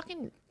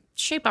 fucking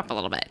shape up a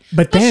little bit.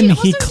 But she then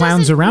he also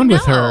clowns doesn't around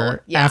with know.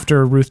 her Yeah.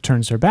 after Ruth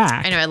turns her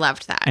back. I know, I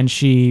loved that. And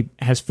she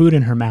has food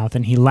in her mouth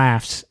and he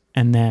laughs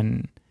and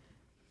then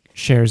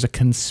shares a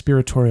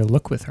conspiratorial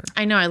look with her.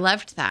 I know, I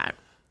loved that.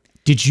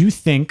 Did you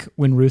think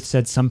when Ruth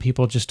said some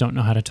people just don't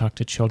know how to talk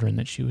to children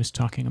that she was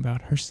talking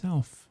about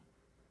herself?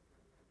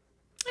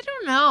 I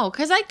don't know,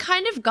 because I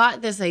kind of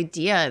got this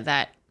idea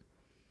that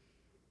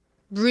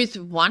Ruth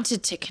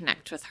wanted to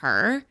connect with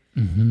her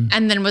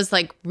and then was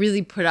like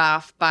really put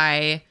off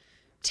by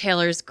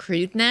Taylor's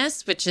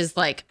crudeness, which is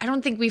like, I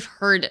don't think we've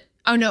heard,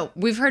 oh no,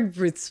 we've heard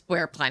Ruth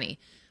swear plenty,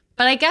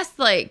 But I guess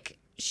like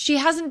she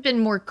hasn't been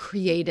more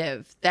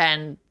creative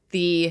than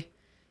the,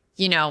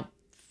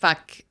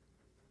 fuck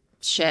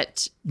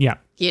shit, Yeah.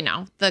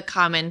 the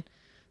common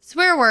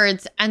swear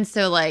words. And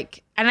so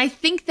like, and I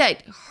think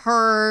that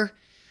her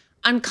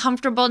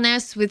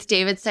uncomfortableness with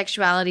David's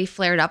sexuality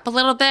flared up a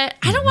little bit.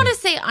 I don't want to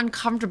say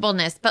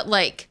uncomfortableness, but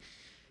like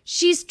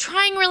she's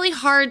trying really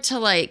hard to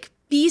like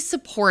be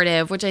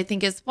supportive, which I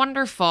think is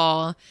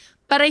wonderful.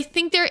 But I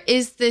think there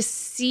is this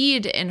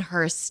seed in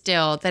her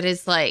still that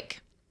is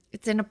like,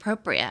 it's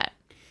inappropriate.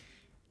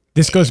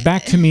 This goes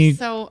back to me.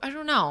 So I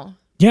don't know.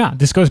 Yeah,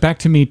 this goes back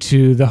to me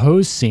to the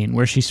hose scene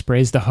where she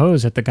sprays the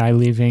hose at the guy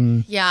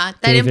leaving Yeah,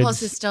 that David's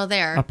impulse is still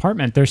there.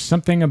 apartment. There's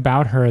something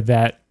about her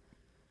that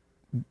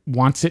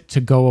wants it to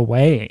go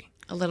away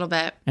A little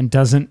bit. and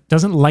doesn't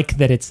like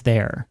that it's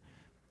there.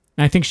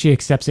 And I think she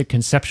accepts it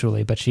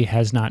conceptually, but she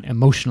has not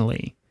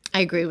emotionally. I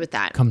agree with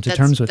that. Come to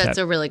terms with That's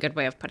that. a really good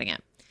way of putting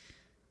it.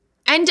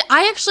 And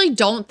I actually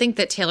don't think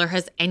that Taylor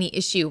has any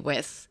issue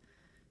with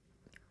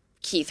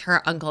Keith,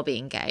 her uncle,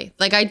 being gay.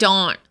 Like, I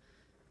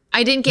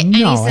didn't get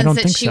any No, I sense don't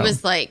that think she so.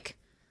 was like,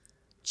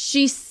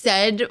 she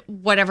said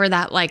whatever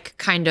that like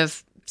kind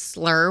of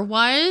slur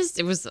was.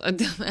 It was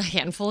a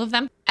handful of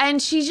them.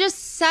 And she just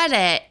said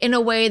it in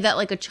a way that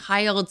like a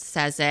child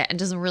says it and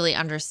doesn't really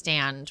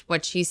understand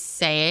what she's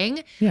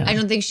saying. Yeah. I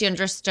don't think she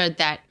understood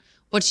that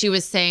what she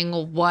was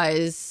saying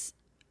was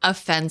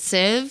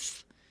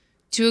offensive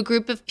to a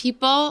group of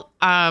people.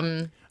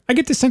 I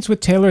get the sense with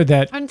Taylor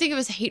that I don't think it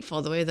was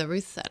hateful the way that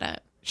Ruth said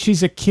it.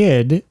 she's a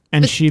kid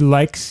and she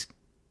likes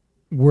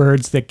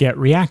words that get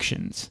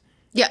reactions.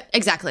 Yeah,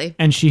 exactly.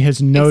 And she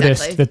has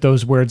noticed Exactly. that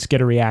those words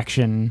get a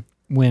reaction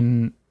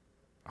when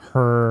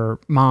her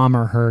mom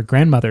or her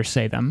grandmother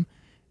say them.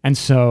 And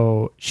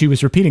so she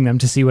was repeating them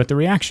to see what the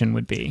reaction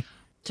would be.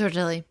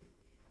 Totally.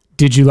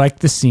 Did you like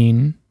the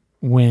scene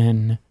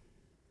when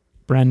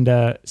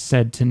Brenda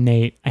said to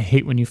Nate, "I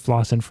hate when you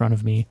floss in front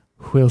of me,"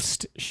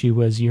 whilst she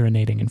was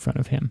urinating in front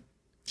of him?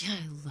 Yeah,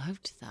 I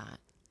loved that.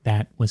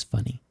 That was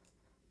funny.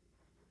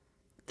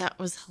 That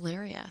was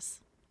hilarious.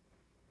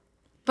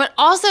 But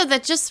also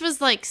that just was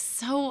like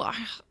so,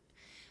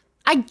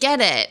 I get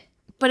it,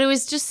 but it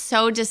was just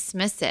so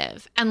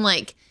dismissive. And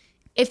like,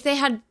 if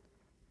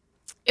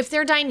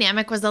their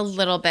dynamic was a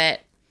little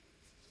bit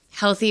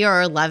healthier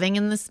or loving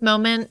in this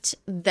moment,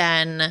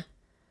 then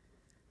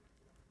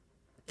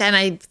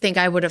I think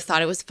I would have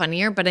thought it was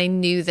funnier, but I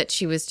knew that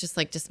she was just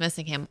like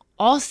dismissing him.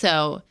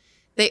 Also,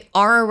 they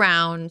are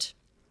around,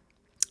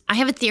 I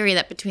have a theory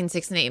that between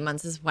 6 and 8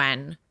 months is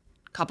when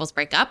couples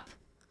break up.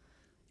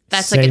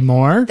 Say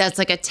more? That's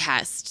like a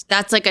test.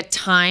 That's like a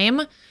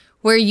time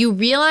where you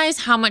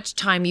realize how much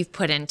time you've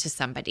put into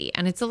somebody.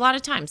 And it's a lot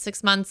of time.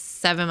 6 months,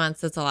 7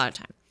 months, that's a lot of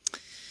time.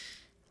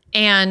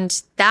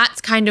 And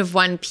that's kind of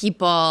when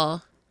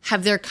people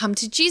have their come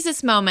to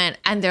Jesus moment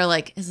and they're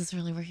like, is this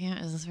really working out?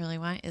 Is this really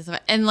what?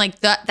 And like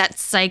that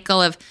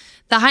cycle of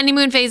the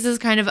honeymoon phase is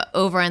kind of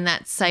over and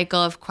that cycle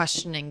of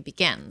questioning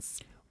begins.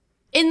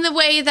 In the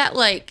way that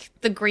like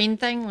the green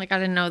thing, like I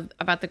didn't know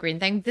about the green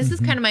thing. This is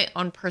kind of my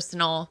own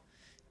personal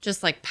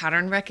just like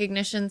pattern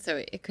recognition. So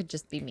it could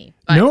just be me.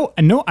 But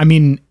No. I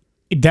mean,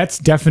 that's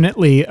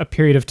definitely a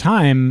period of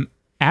time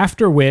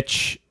after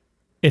which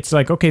it's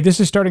like, okay, this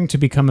is starting to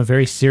become a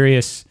very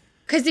serious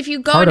because if you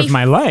go part of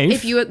my life.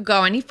 if you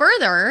go any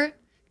further,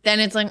 then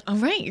it's like, all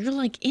right, you're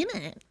like in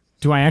it.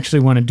 Do I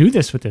actually want to do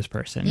this with this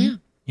person? Yeah.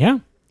 Yeah.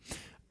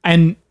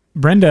 And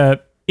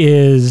Brenda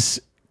is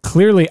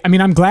clearly, I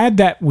mean, I'm glad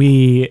that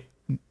we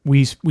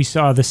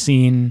saw the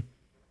scene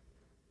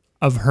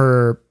of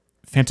her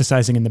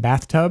fantasizing in the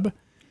bathtub.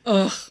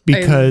 Ugh,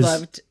 because I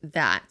loved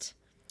that.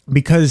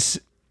 because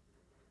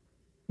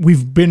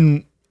we've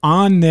been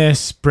on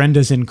this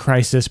Brenda's in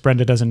crisis,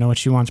 Brenda doesn't know what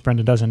she wants,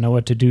 Brenda doesn't know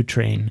what to do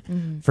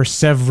train for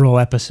several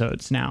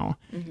episodes now.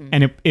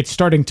 And it's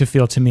starting to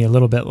feel to me a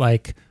little bit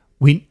like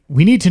we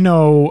need to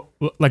know,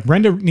 like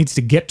Brenda needs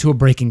to get to a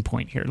breaking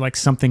point here, like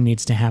something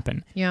needs to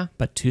happen. Yeah.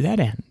 But to that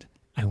end,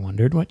 I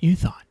wondered what you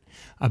thought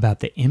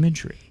about the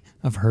imagery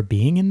of her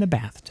being in the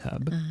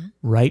bathtub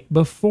right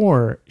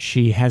before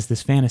she has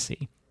this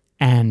fantasy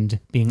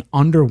and being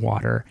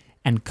underwater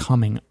and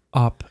coming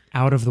up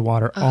out of the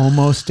water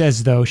almost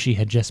as though she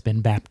had just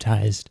been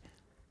baptized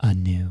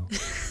anew.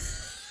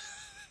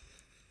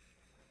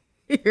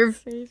 Your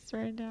face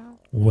right now.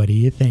 What do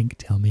you think?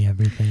 Tell me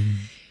everything.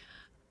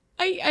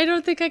 I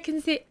don't think I can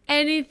say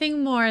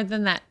anything more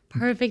than that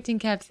perfect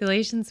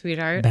encapsulation,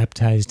 sweetheart.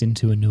 Baptized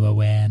into a new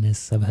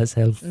awareness of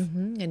herself. A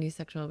new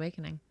sexual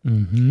awakening.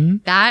 Mm-hmm.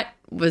 That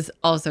was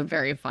also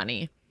very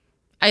funny.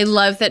 I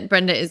love that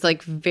Brenda is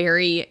like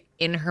very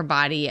in her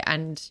body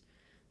and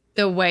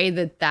the way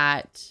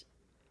that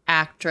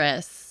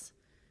actress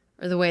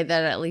or the way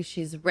that at least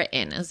she's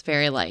written is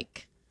very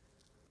like,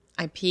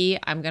 I pee,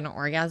 I'm going to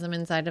orgasm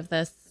inside of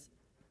this.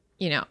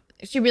 You know,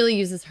 she really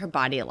uses her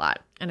body a lot.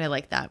 And I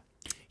like that.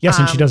 Yes,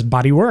 and she does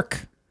body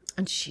work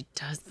And she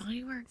does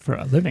body work. for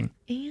a living.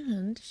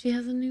 And she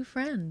has a new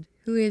friend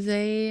who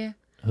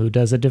Who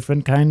does a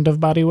different kind of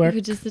body work?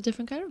 does a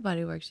different kind of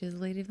body work. She's a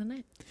lady of the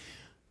night.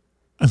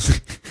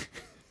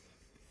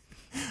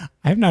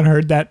 I have not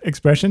heard that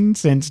expression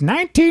since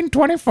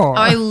 1924.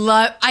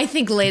 I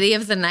think Lady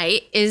of the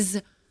Night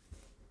is,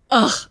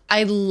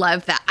 I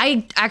love that.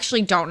 I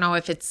actually don't know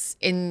if it's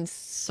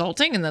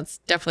insulting, and that's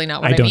definitely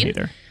not what I mean. I don't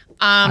either.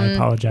 I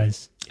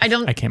apologize.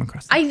 I came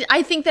across that.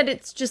 I think that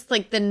it's just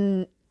like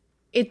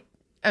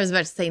I was about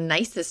to say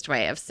nicest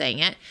way of saying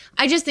it.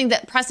 I just think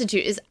that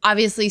prostitute is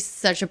obviously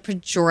such a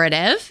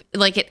pejorative.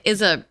 Like, it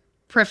is a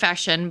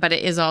profession, but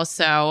it is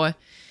also,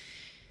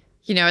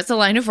 it's a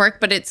line of work,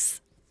 but it's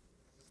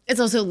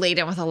also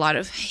laden with a lot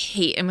of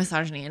hate and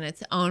misogyny in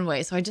its own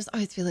way. So I just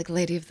always feel like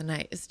Lady of the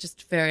Night is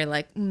just very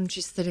like,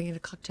 she's sitting in a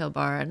cocktail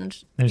bar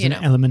and there's an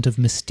element of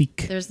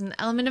mystique. There's an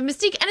element of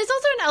mystique. And it's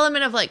also an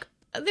element of like,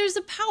 there's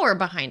a power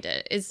behind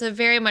it. It's a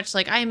very much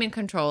like, I am in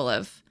control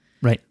of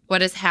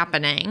what is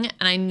happening,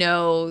 and I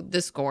know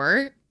the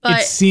score.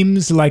 But it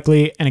seems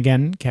likely, and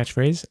again,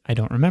 catchphrase, I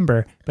don't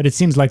remember, but it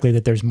seems likely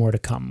that there's more to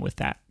come with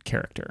that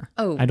character.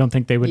 Oh, I don't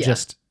think they would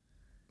just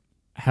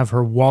have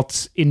her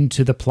waltz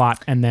into the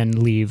plot and then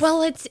leave.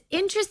 Well, it's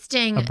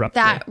interesting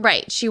abruptly.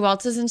 that, she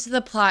waltzes into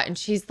the plot and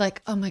she's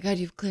like, oh my God,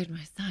 you've cleared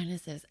my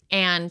sinuses.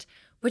 And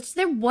which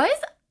there was,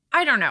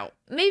 I don't know,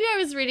 maybe I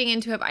was reading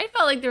into it, but I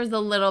felt like there was a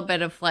little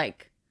bit of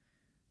like,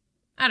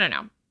 I don't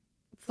know,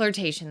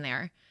 flirtation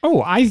there.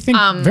 Oh, I think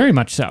very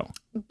much so.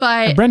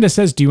 But Brenda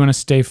says, do you want to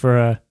stay for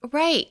a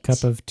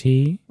cup of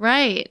tea?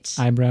 Right.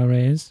 Eyebrow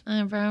raise.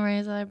 Eyebrow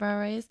raise.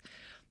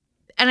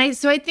 And I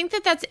think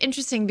that that's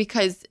interesting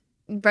because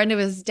Brenda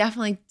was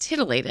definitely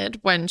titillated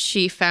when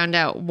she found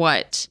out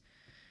what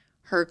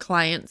her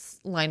client's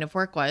line of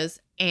work was.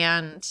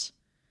 And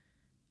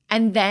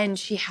then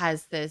she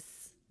has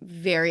this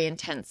very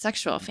intense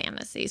sexual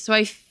fantasy. So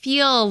I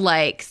feel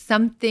like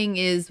something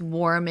is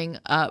warming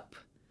up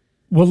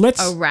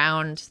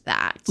around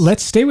that.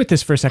 Let's stay with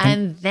this for a second.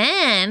 And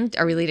then,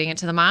 are we leading it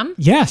to the mom?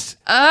 Yes.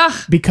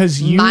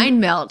 Because mind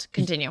meld.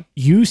 Continue.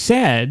 You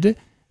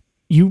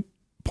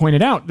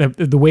pointed out that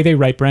the way they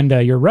write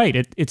Brenda, you're right.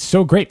 It's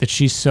so great that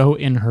she's so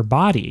in her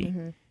body.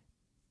 Mm-hmm.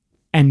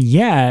 And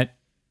yet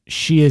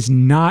she is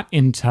not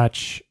in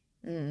touch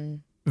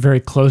very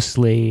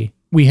closely.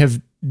 We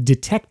have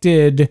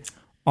detected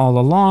all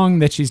along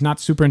that she's not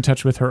super in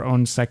touch with her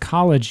own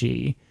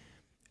psychology,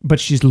 but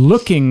she's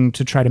looking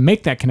to try to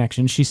make that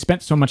connection. She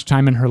spent so much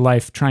time in her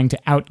life trying to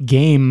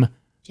outgame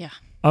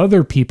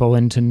other people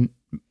in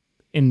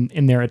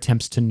their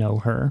attempts to know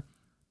her,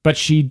 but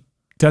she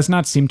does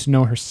not seem to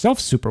know herself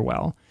super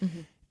well. Mm-hmm.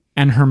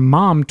 And her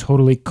mom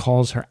totally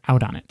calls her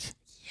out on it.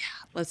 Yeah,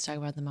 let's talk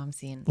about the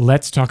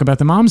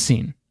mom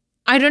scene.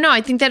 I don't know.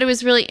 I think that it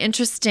was really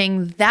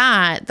interesting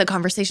that the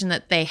conversation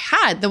that they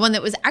had, the one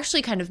that was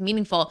actually kind of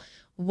meaningful,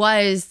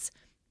 was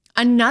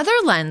another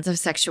lens of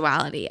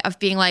sexuality, of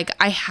being like,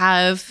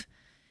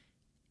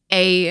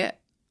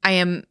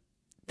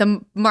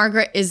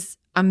 Margaret is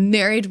a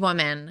married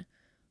woman,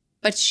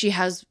 but she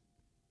has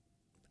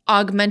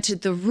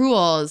augmented the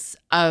rules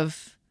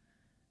of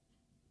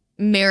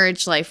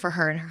marriage life for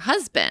her and her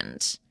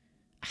husband.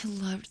 I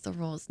loved the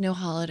rules. No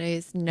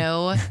holidays,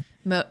 no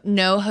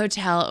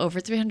hotel over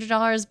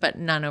 $300, but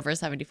none over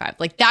 $75.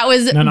 Like, that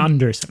was none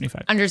under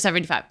 75. Under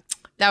 75.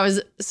 That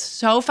was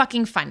so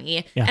fucking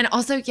funny. Yeah. And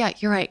also,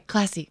 you're right.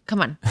 Classy.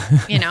 Come on.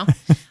 You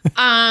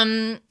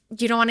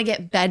don't want to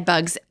get bed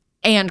bugs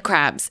and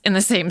crabs in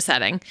the same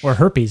setting. Or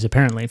herpes,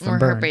 apparently, from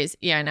burn. Herpes.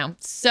 Yeah, I know.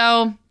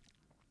 So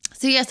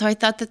I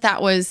thought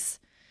that was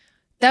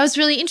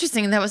really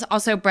interesting. And that was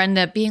also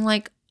Brenda being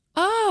like,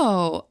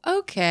 oh,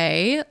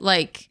 okay.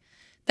 Like,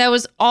 that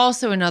was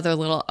also another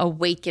little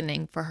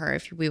awakening for her,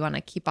 if we want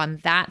to keep on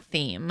that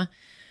theme.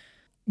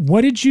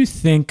 What did you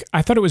think?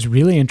 I thought it was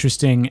really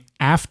interesting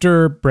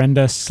after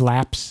Brenda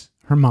slaps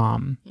her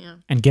mom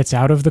and gets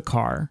out of the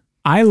car.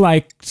 I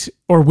liked,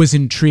 or was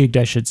intrigued,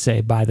 I should say,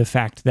 by the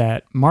fact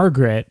that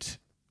Margaret,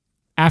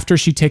 after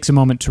she takes a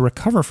moment to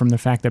recover from the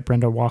fact that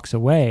Brenda walks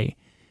away,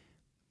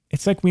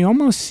 it's like we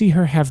almost see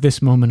her have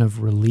this moment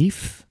of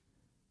relief.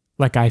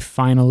 Like, I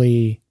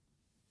finally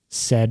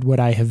said what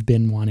I have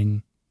been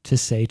wanting to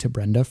say to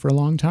Brenda for a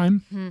long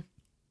time. Mm-hmm.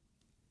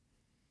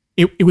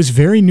 It was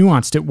very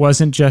nuanced. It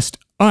wasn't just,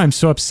 oh, I'm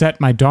so upset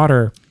my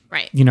daughter,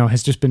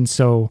 has just been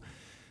so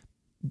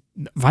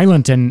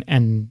violent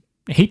and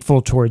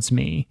hateful towards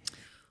me.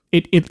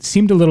 It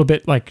seemed a little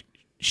bit like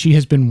she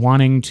has been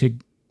wanting to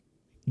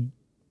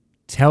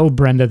tell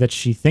Brenda that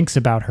she thinks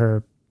about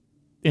her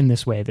in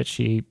this way, that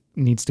she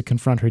needs to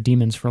confront her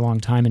demons for a long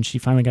time, and she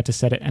finally got to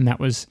say it, and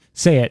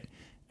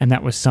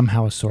that was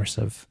somehow a source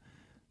of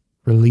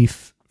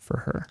relief for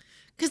her.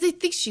 Because I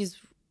think she's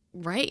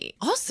right.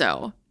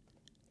 Also,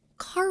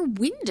 car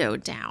window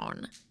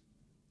down.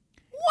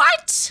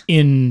 What?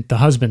 In the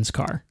husband's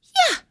car.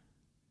 Yeah.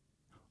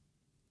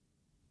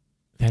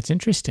 That's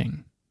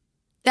interesting.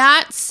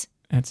 That's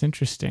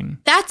interesting.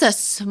 That's a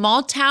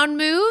small town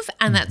move,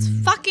 and that's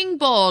fucking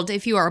bold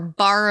if you are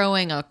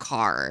borrowing a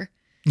car.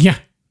 Yeah.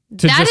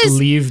 To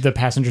leave the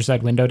passenger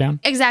side window down?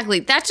 Exactly.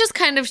 That just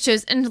kind of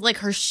shows, and like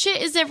her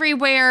shit is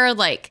everywhere.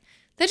 Like,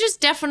 that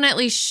just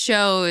definitely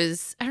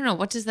shows, I don't know,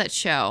 what does that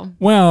show?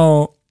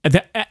 Well,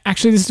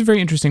 actually, this is a very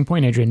interesting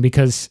point, Adrian,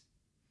 because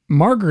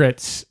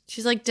Margaret's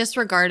She's like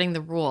disregarding the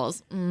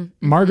rules.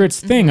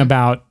 thing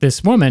about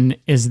this woman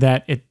is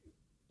that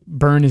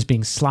Byrne is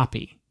being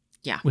sloppy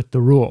with the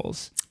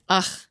rules.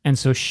 Ugh. And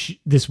so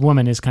this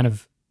woman is kind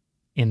of,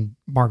 in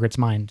Margaret's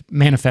mind,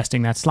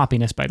 manifesting that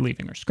sloppiness by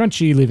leaving her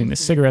scrunchie, leaving the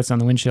cigarettes on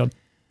the windshield.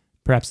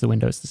 Perhaps the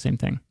window is the same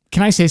thing.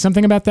 Can I say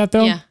something about that,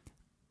 though? Yeah.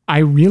 I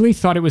really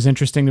thought it was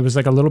interesting. There was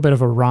like a little bit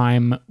of a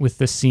rhyme with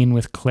the scene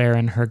with Claire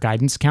and her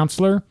guidance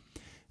counselor,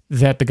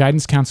 that the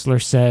guidance counselor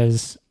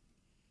says,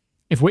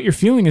 if what you're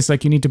feeling is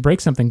like you need to break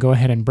something, go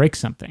ahead and break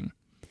something.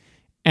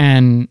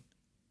 And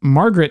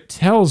Margaret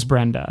tells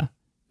Brenda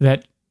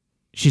that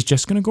she's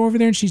just going to go over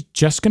there and she's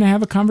just going to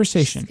have a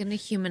conversation. She's going to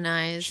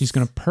humanize. She's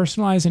going to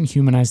personalize and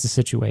humanize the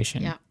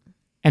situation. Yeah.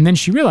 And then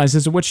she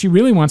realizes that what she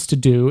really wants to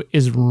do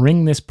is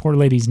wring this poor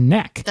lady's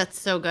neck. That's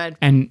so good.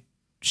 And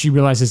she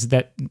realizes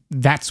that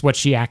that's what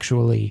she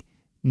actually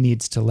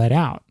needs to let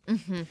out.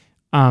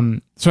 Mm-hmm.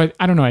 So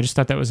I don't know. I just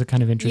thought that was a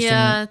kind of interesting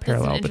parallel that's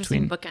an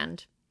interesting between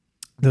bookend.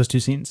 those two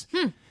scenes.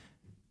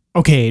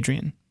 Okay,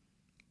 Adrian.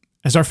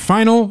 As our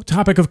final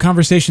topic of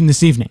conversation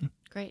this evening,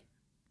 Great.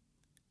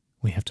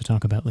 we have to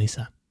talk about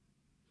Lisa.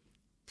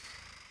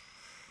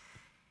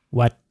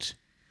 What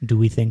do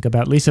we think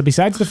about Lisa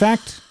besides the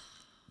fact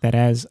that,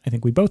 as I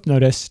think we both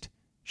noticed,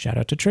 shout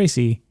out to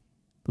Tracy,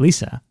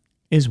 Lisa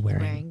is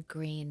wearing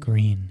green.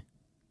 green.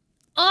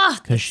 Oh,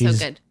 Because that's she's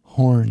so good.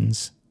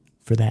 horns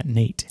for that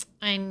Nate.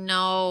 I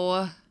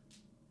know.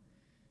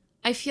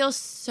 I feel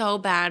so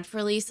bad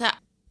for Lisa.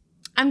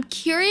 I'm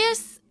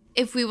curious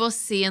if we will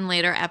see in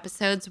later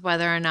episodes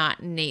whether or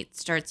not Nate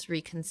starts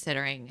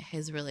reconsidering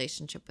his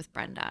relationship with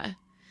Brenda.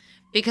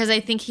 Because I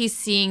think he's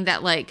seeing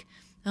that, like,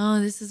 oh,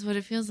 this is what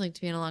it feels like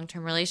to be in a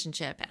long-term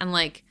relationship. And,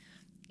 like,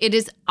 it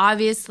is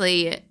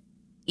obviously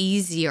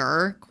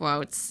easier,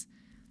 quotes,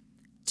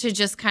 to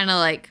just kind of,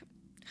 like,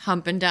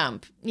 hump and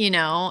dump, you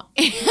know?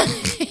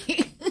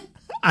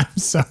 I'm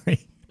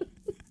sorry.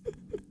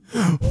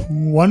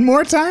 One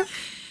more time?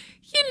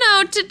 You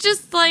know, to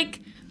just, like,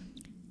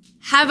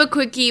 have a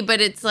quickie, but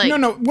it's like...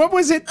 No. What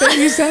was it that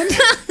you said?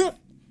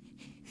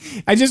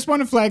 I just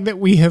want to flag that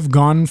we have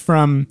gone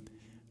from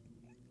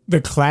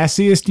the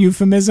classiest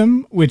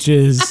euphemism, which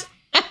is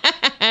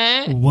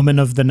woman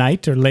of the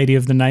night or lady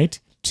of the night,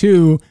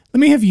 to, let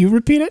me have you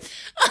repeat it.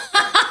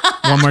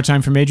 One more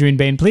time from Adrian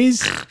Bain,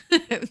 please.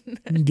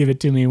 Give it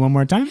to me one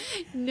more time.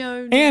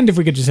 No. And if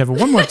we could just have it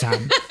one more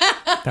time,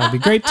 that would be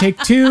great. Take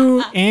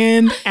 2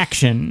 and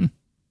action.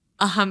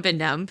 A hump and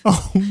dump.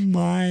 Oh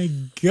my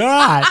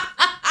God.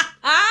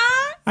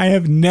 I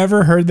have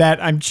never heard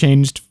that. I'm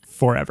changed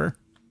forever.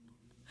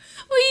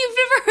 Well, you've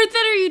never heard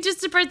that, or you just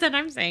surprised that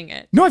I'm saying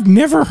it? No, I've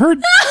never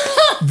heard.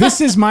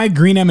 This is my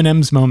green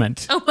M&M's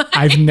moment.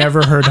 I've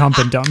never heard hump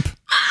and dump.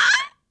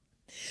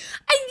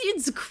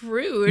 It's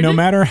crude. No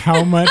matter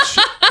how much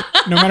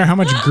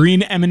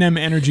green M&M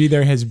energy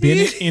there has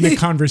been in a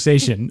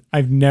conversation,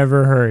 I've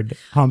never heard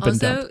hump and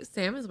dump. Also,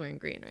 Sam is wearing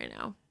green right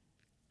now.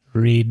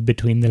 Read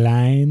between the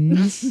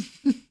lines.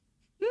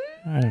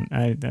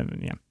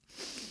 Yeah.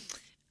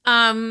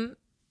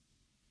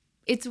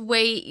 It's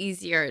way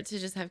easier to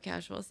just have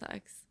casual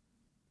sex.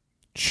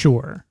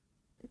 Sure.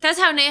 That's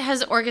how Nate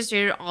has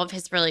orchestrated all of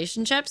his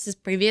relationships, his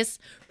previous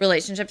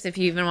relationships, if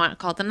you even want to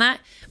call them that.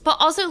 But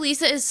also,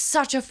 Lisa is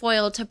such a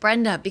foil to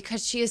Brenda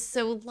because she is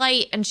so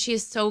light and she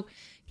is so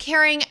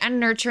caring and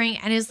nurturing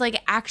and is like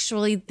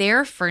actually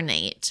there for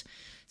Nate.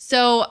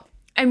 So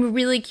I'm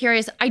really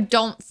curious. I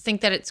don't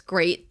think that it's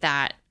great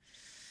that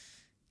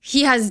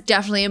he has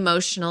definitely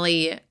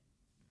emotionally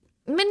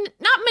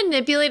not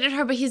manipulated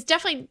her, but he's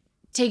definitely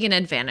taken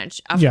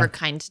advantage of her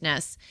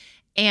kindness.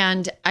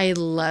 And I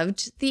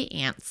loved the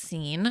ant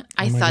scene.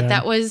 I thought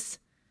that was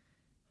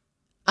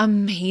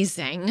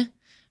amazing.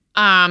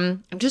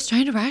 I'm just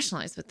trying to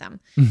rationalize with them.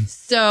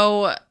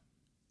 So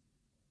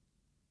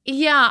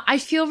yeah, I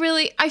feel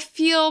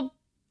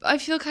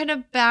kind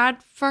of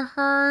bad for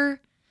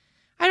her.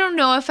 I don't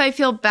know if I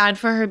feel bad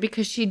for her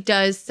because she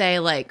does say,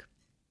 like,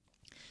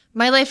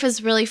 my life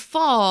is really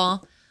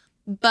full,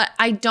 but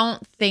I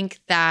don't think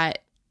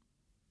that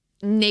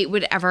Nate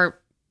would ever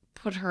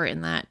put her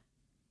in that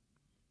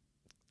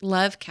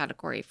love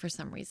category for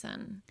some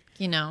reason,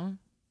 you know?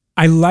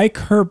 I like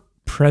her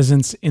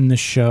presence in the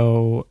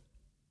show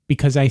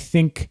because I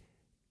think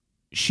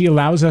she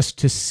allows us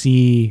to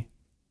see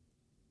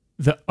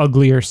the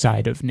uglier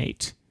side of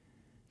Nate.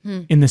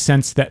 In the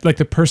sense that, like,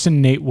 the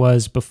person Nate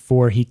was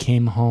before he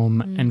came home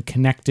and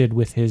connected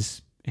with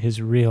his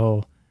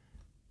real,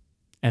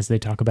 as they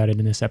talk about it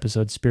in this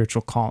episode,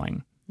 spiritual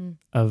calling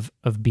of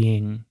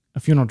being a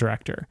funeral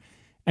director.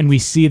 And we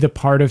see the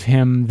part of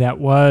him that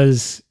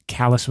was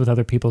callous with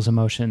other people's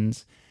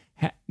emotions,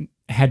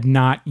 had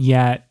not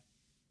yet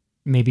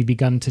maybe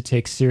begun to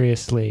take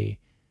seriously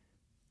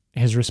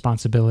his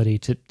responsibility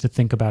to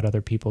think about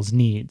other people's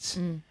needs,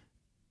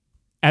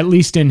 at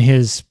least in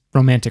his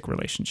romantic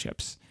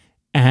relationships.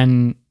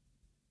 And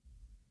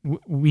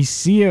we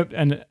see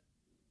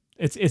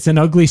it's an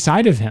ugly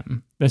side of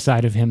him, the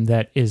side of him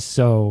that is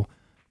so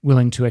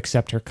willing to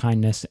accept her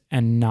kindness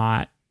and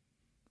not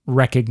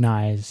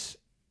recognize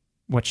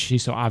what she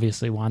so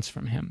obviously wants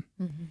from him.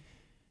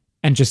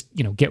 And just,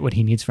 get what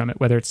he needs from it,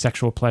 whether it's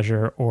sexual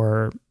pleasure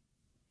or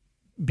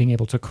being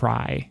able to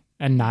cry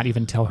and not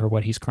even tell her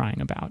what he's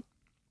crying about.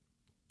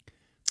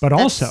 But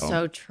That's also,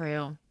 so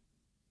true.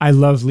 I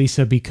love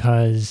Lisa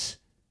because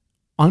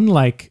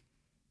unlike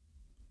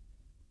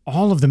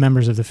all of the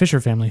members of the Fisher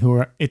family who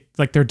are,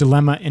 their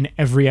dilemma in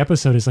every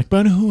episode is like,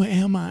 but who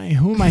am I?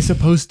 Who am I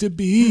supposed to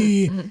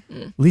be?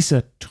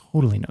 Lisa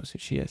totally knows who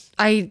she is.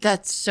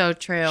 That's so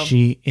true.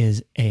 She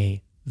is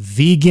a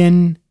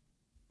vegan,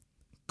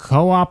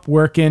 co-op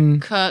working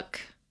Cook,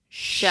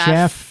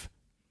 chef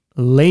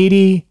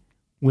lady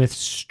with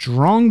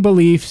strong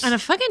beliefs. and a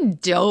fucking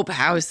dope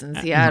house in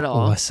Seattle.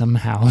 An awesome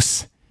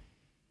house.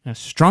 A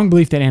strong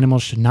belief that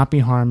animals should not be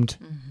harmed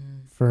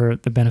for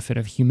the benefit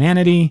of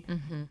humanity.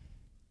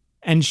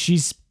 And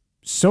she's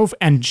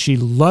and she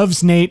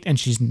loves Nate, and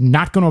she's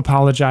not going to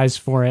apologize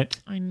for it.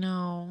 I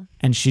know.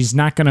 And she's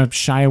not going to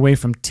shy away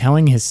from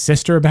telling his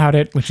sister about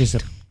it, which is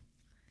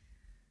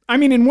I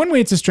mean, in one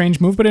way it's a strange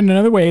move, but in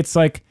another way it's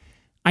like,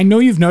 I know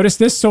you've noticed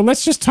this, so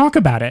let's just talk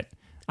about it.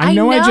 I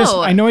know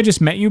I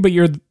just met you, but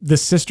you're the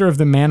sister of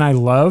the man I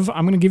love.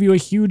 I'm going to give you a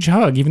huge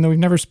hug, even though we've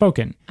never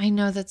spoken. I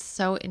know, that's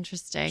so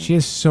interesting. She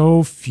has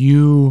so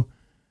few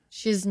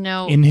She's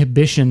no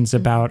inhibitions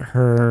about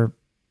her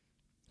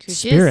who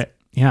she spirit.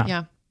 is. Yeah.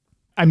 Yeah.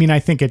 I mean, I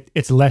think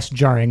it's less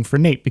jarring for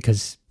Nate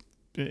because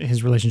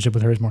his relationship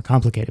with her is more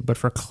complicated. But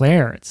for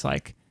Claire, it's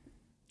like,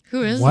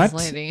 Who is what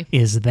this lady?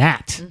 is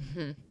that?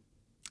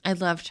 I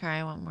loved her.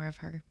 I want more of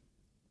her.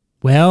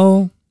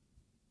 Well,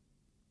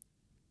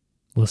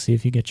 we'll see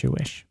if you get your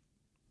wish.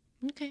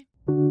 Okay.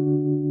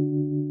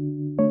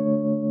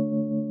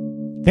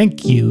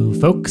 Thank you,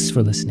 folks,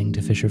 for listening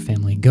to Fisher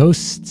Family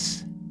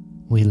Ghosts.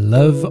 We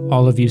love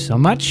all of you so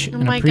much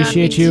and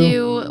appreciate you.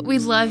 Too. We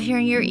love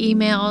hearing your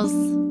emails.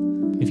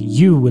 If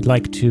you would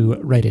like to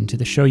write into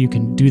the show, you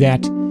can do that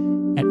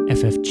at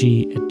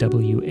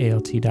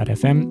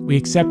ffg@walt.fm. We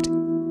accept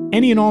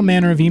any and all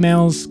manner of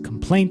emails,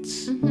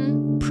 complaints,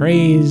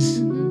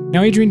 praise.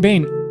 Now, Adrienne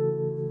Bain,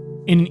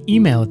 in an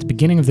email at the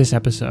beginning of this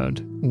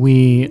episode,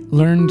 we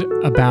learned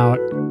about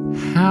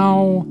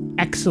how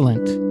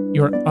excellent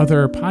your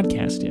other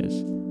podcast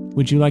is.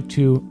 Would you like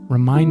to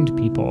remind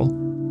people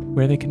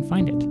where they can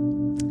find it?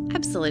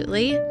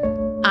 Absolutely.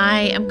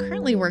 I am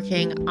currently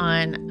working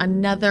on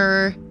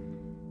another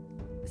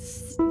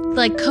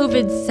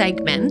COVID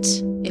segment.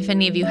 If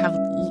any of you have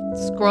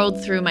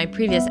scrolled through my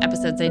previous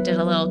episodes, I did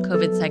a little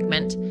COVID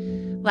segment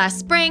last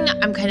spring.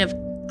 I'm kind of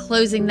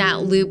closing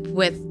that loop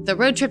with the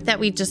road trip that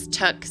we just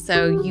took.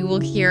 So you will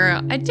hear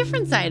a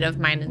different side of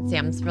mine and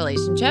Sam's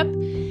relationship.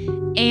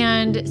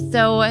 And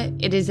so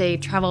it is a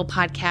travel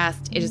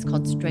podcast. It is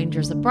called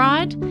Strangers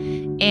Abroad.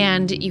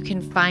 And you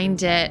can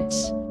find it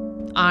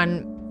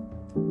on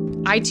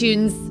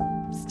iTunes,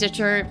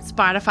 Stitcher,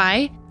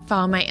 Spotify.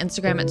 Follow my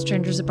Instagram at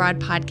Strangers Abroad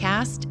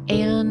Podcast.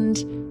 And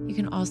you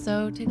can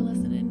also take a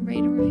listen and rate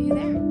and review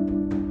there.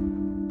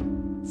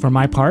 For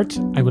my part,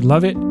 I would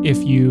love it if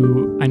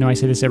you, I know I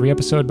say this every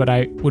episode, but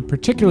I would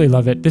particularly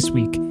love it this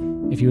week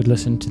if you would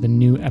listen to the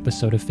new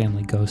episode of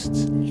Family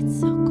Ghosts. It's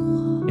so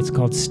cool. It's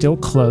called Still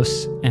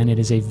Close, and it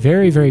is a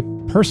very, very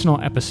personal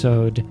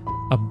episode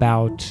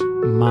about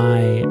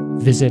my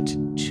visit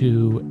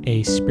to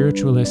a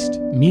spiritualist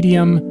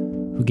medium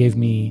who gave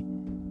me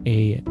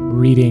a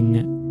reading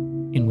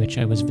in which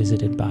I was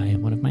visited by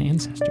one of my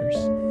ancestors.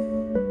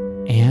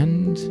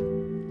 And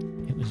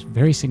it was a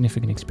very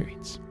significant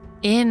experience.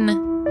 In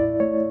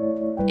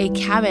a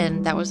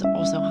cabin that was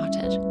also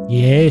haunted.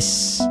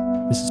 Yes,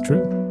 this is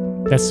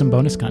true. That's some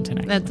bonus content,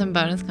 actually. That's some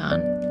bonus con.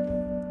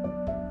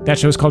 That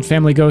show is called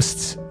Family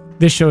Ghosts.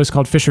 This show is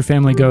called Fisher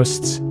Family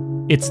Ghosts.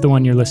 It's the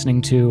one you're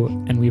listening to,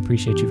 and we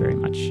appreciate you very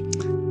much.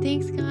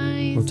 Thanks,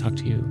 guys. We'll talk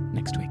to you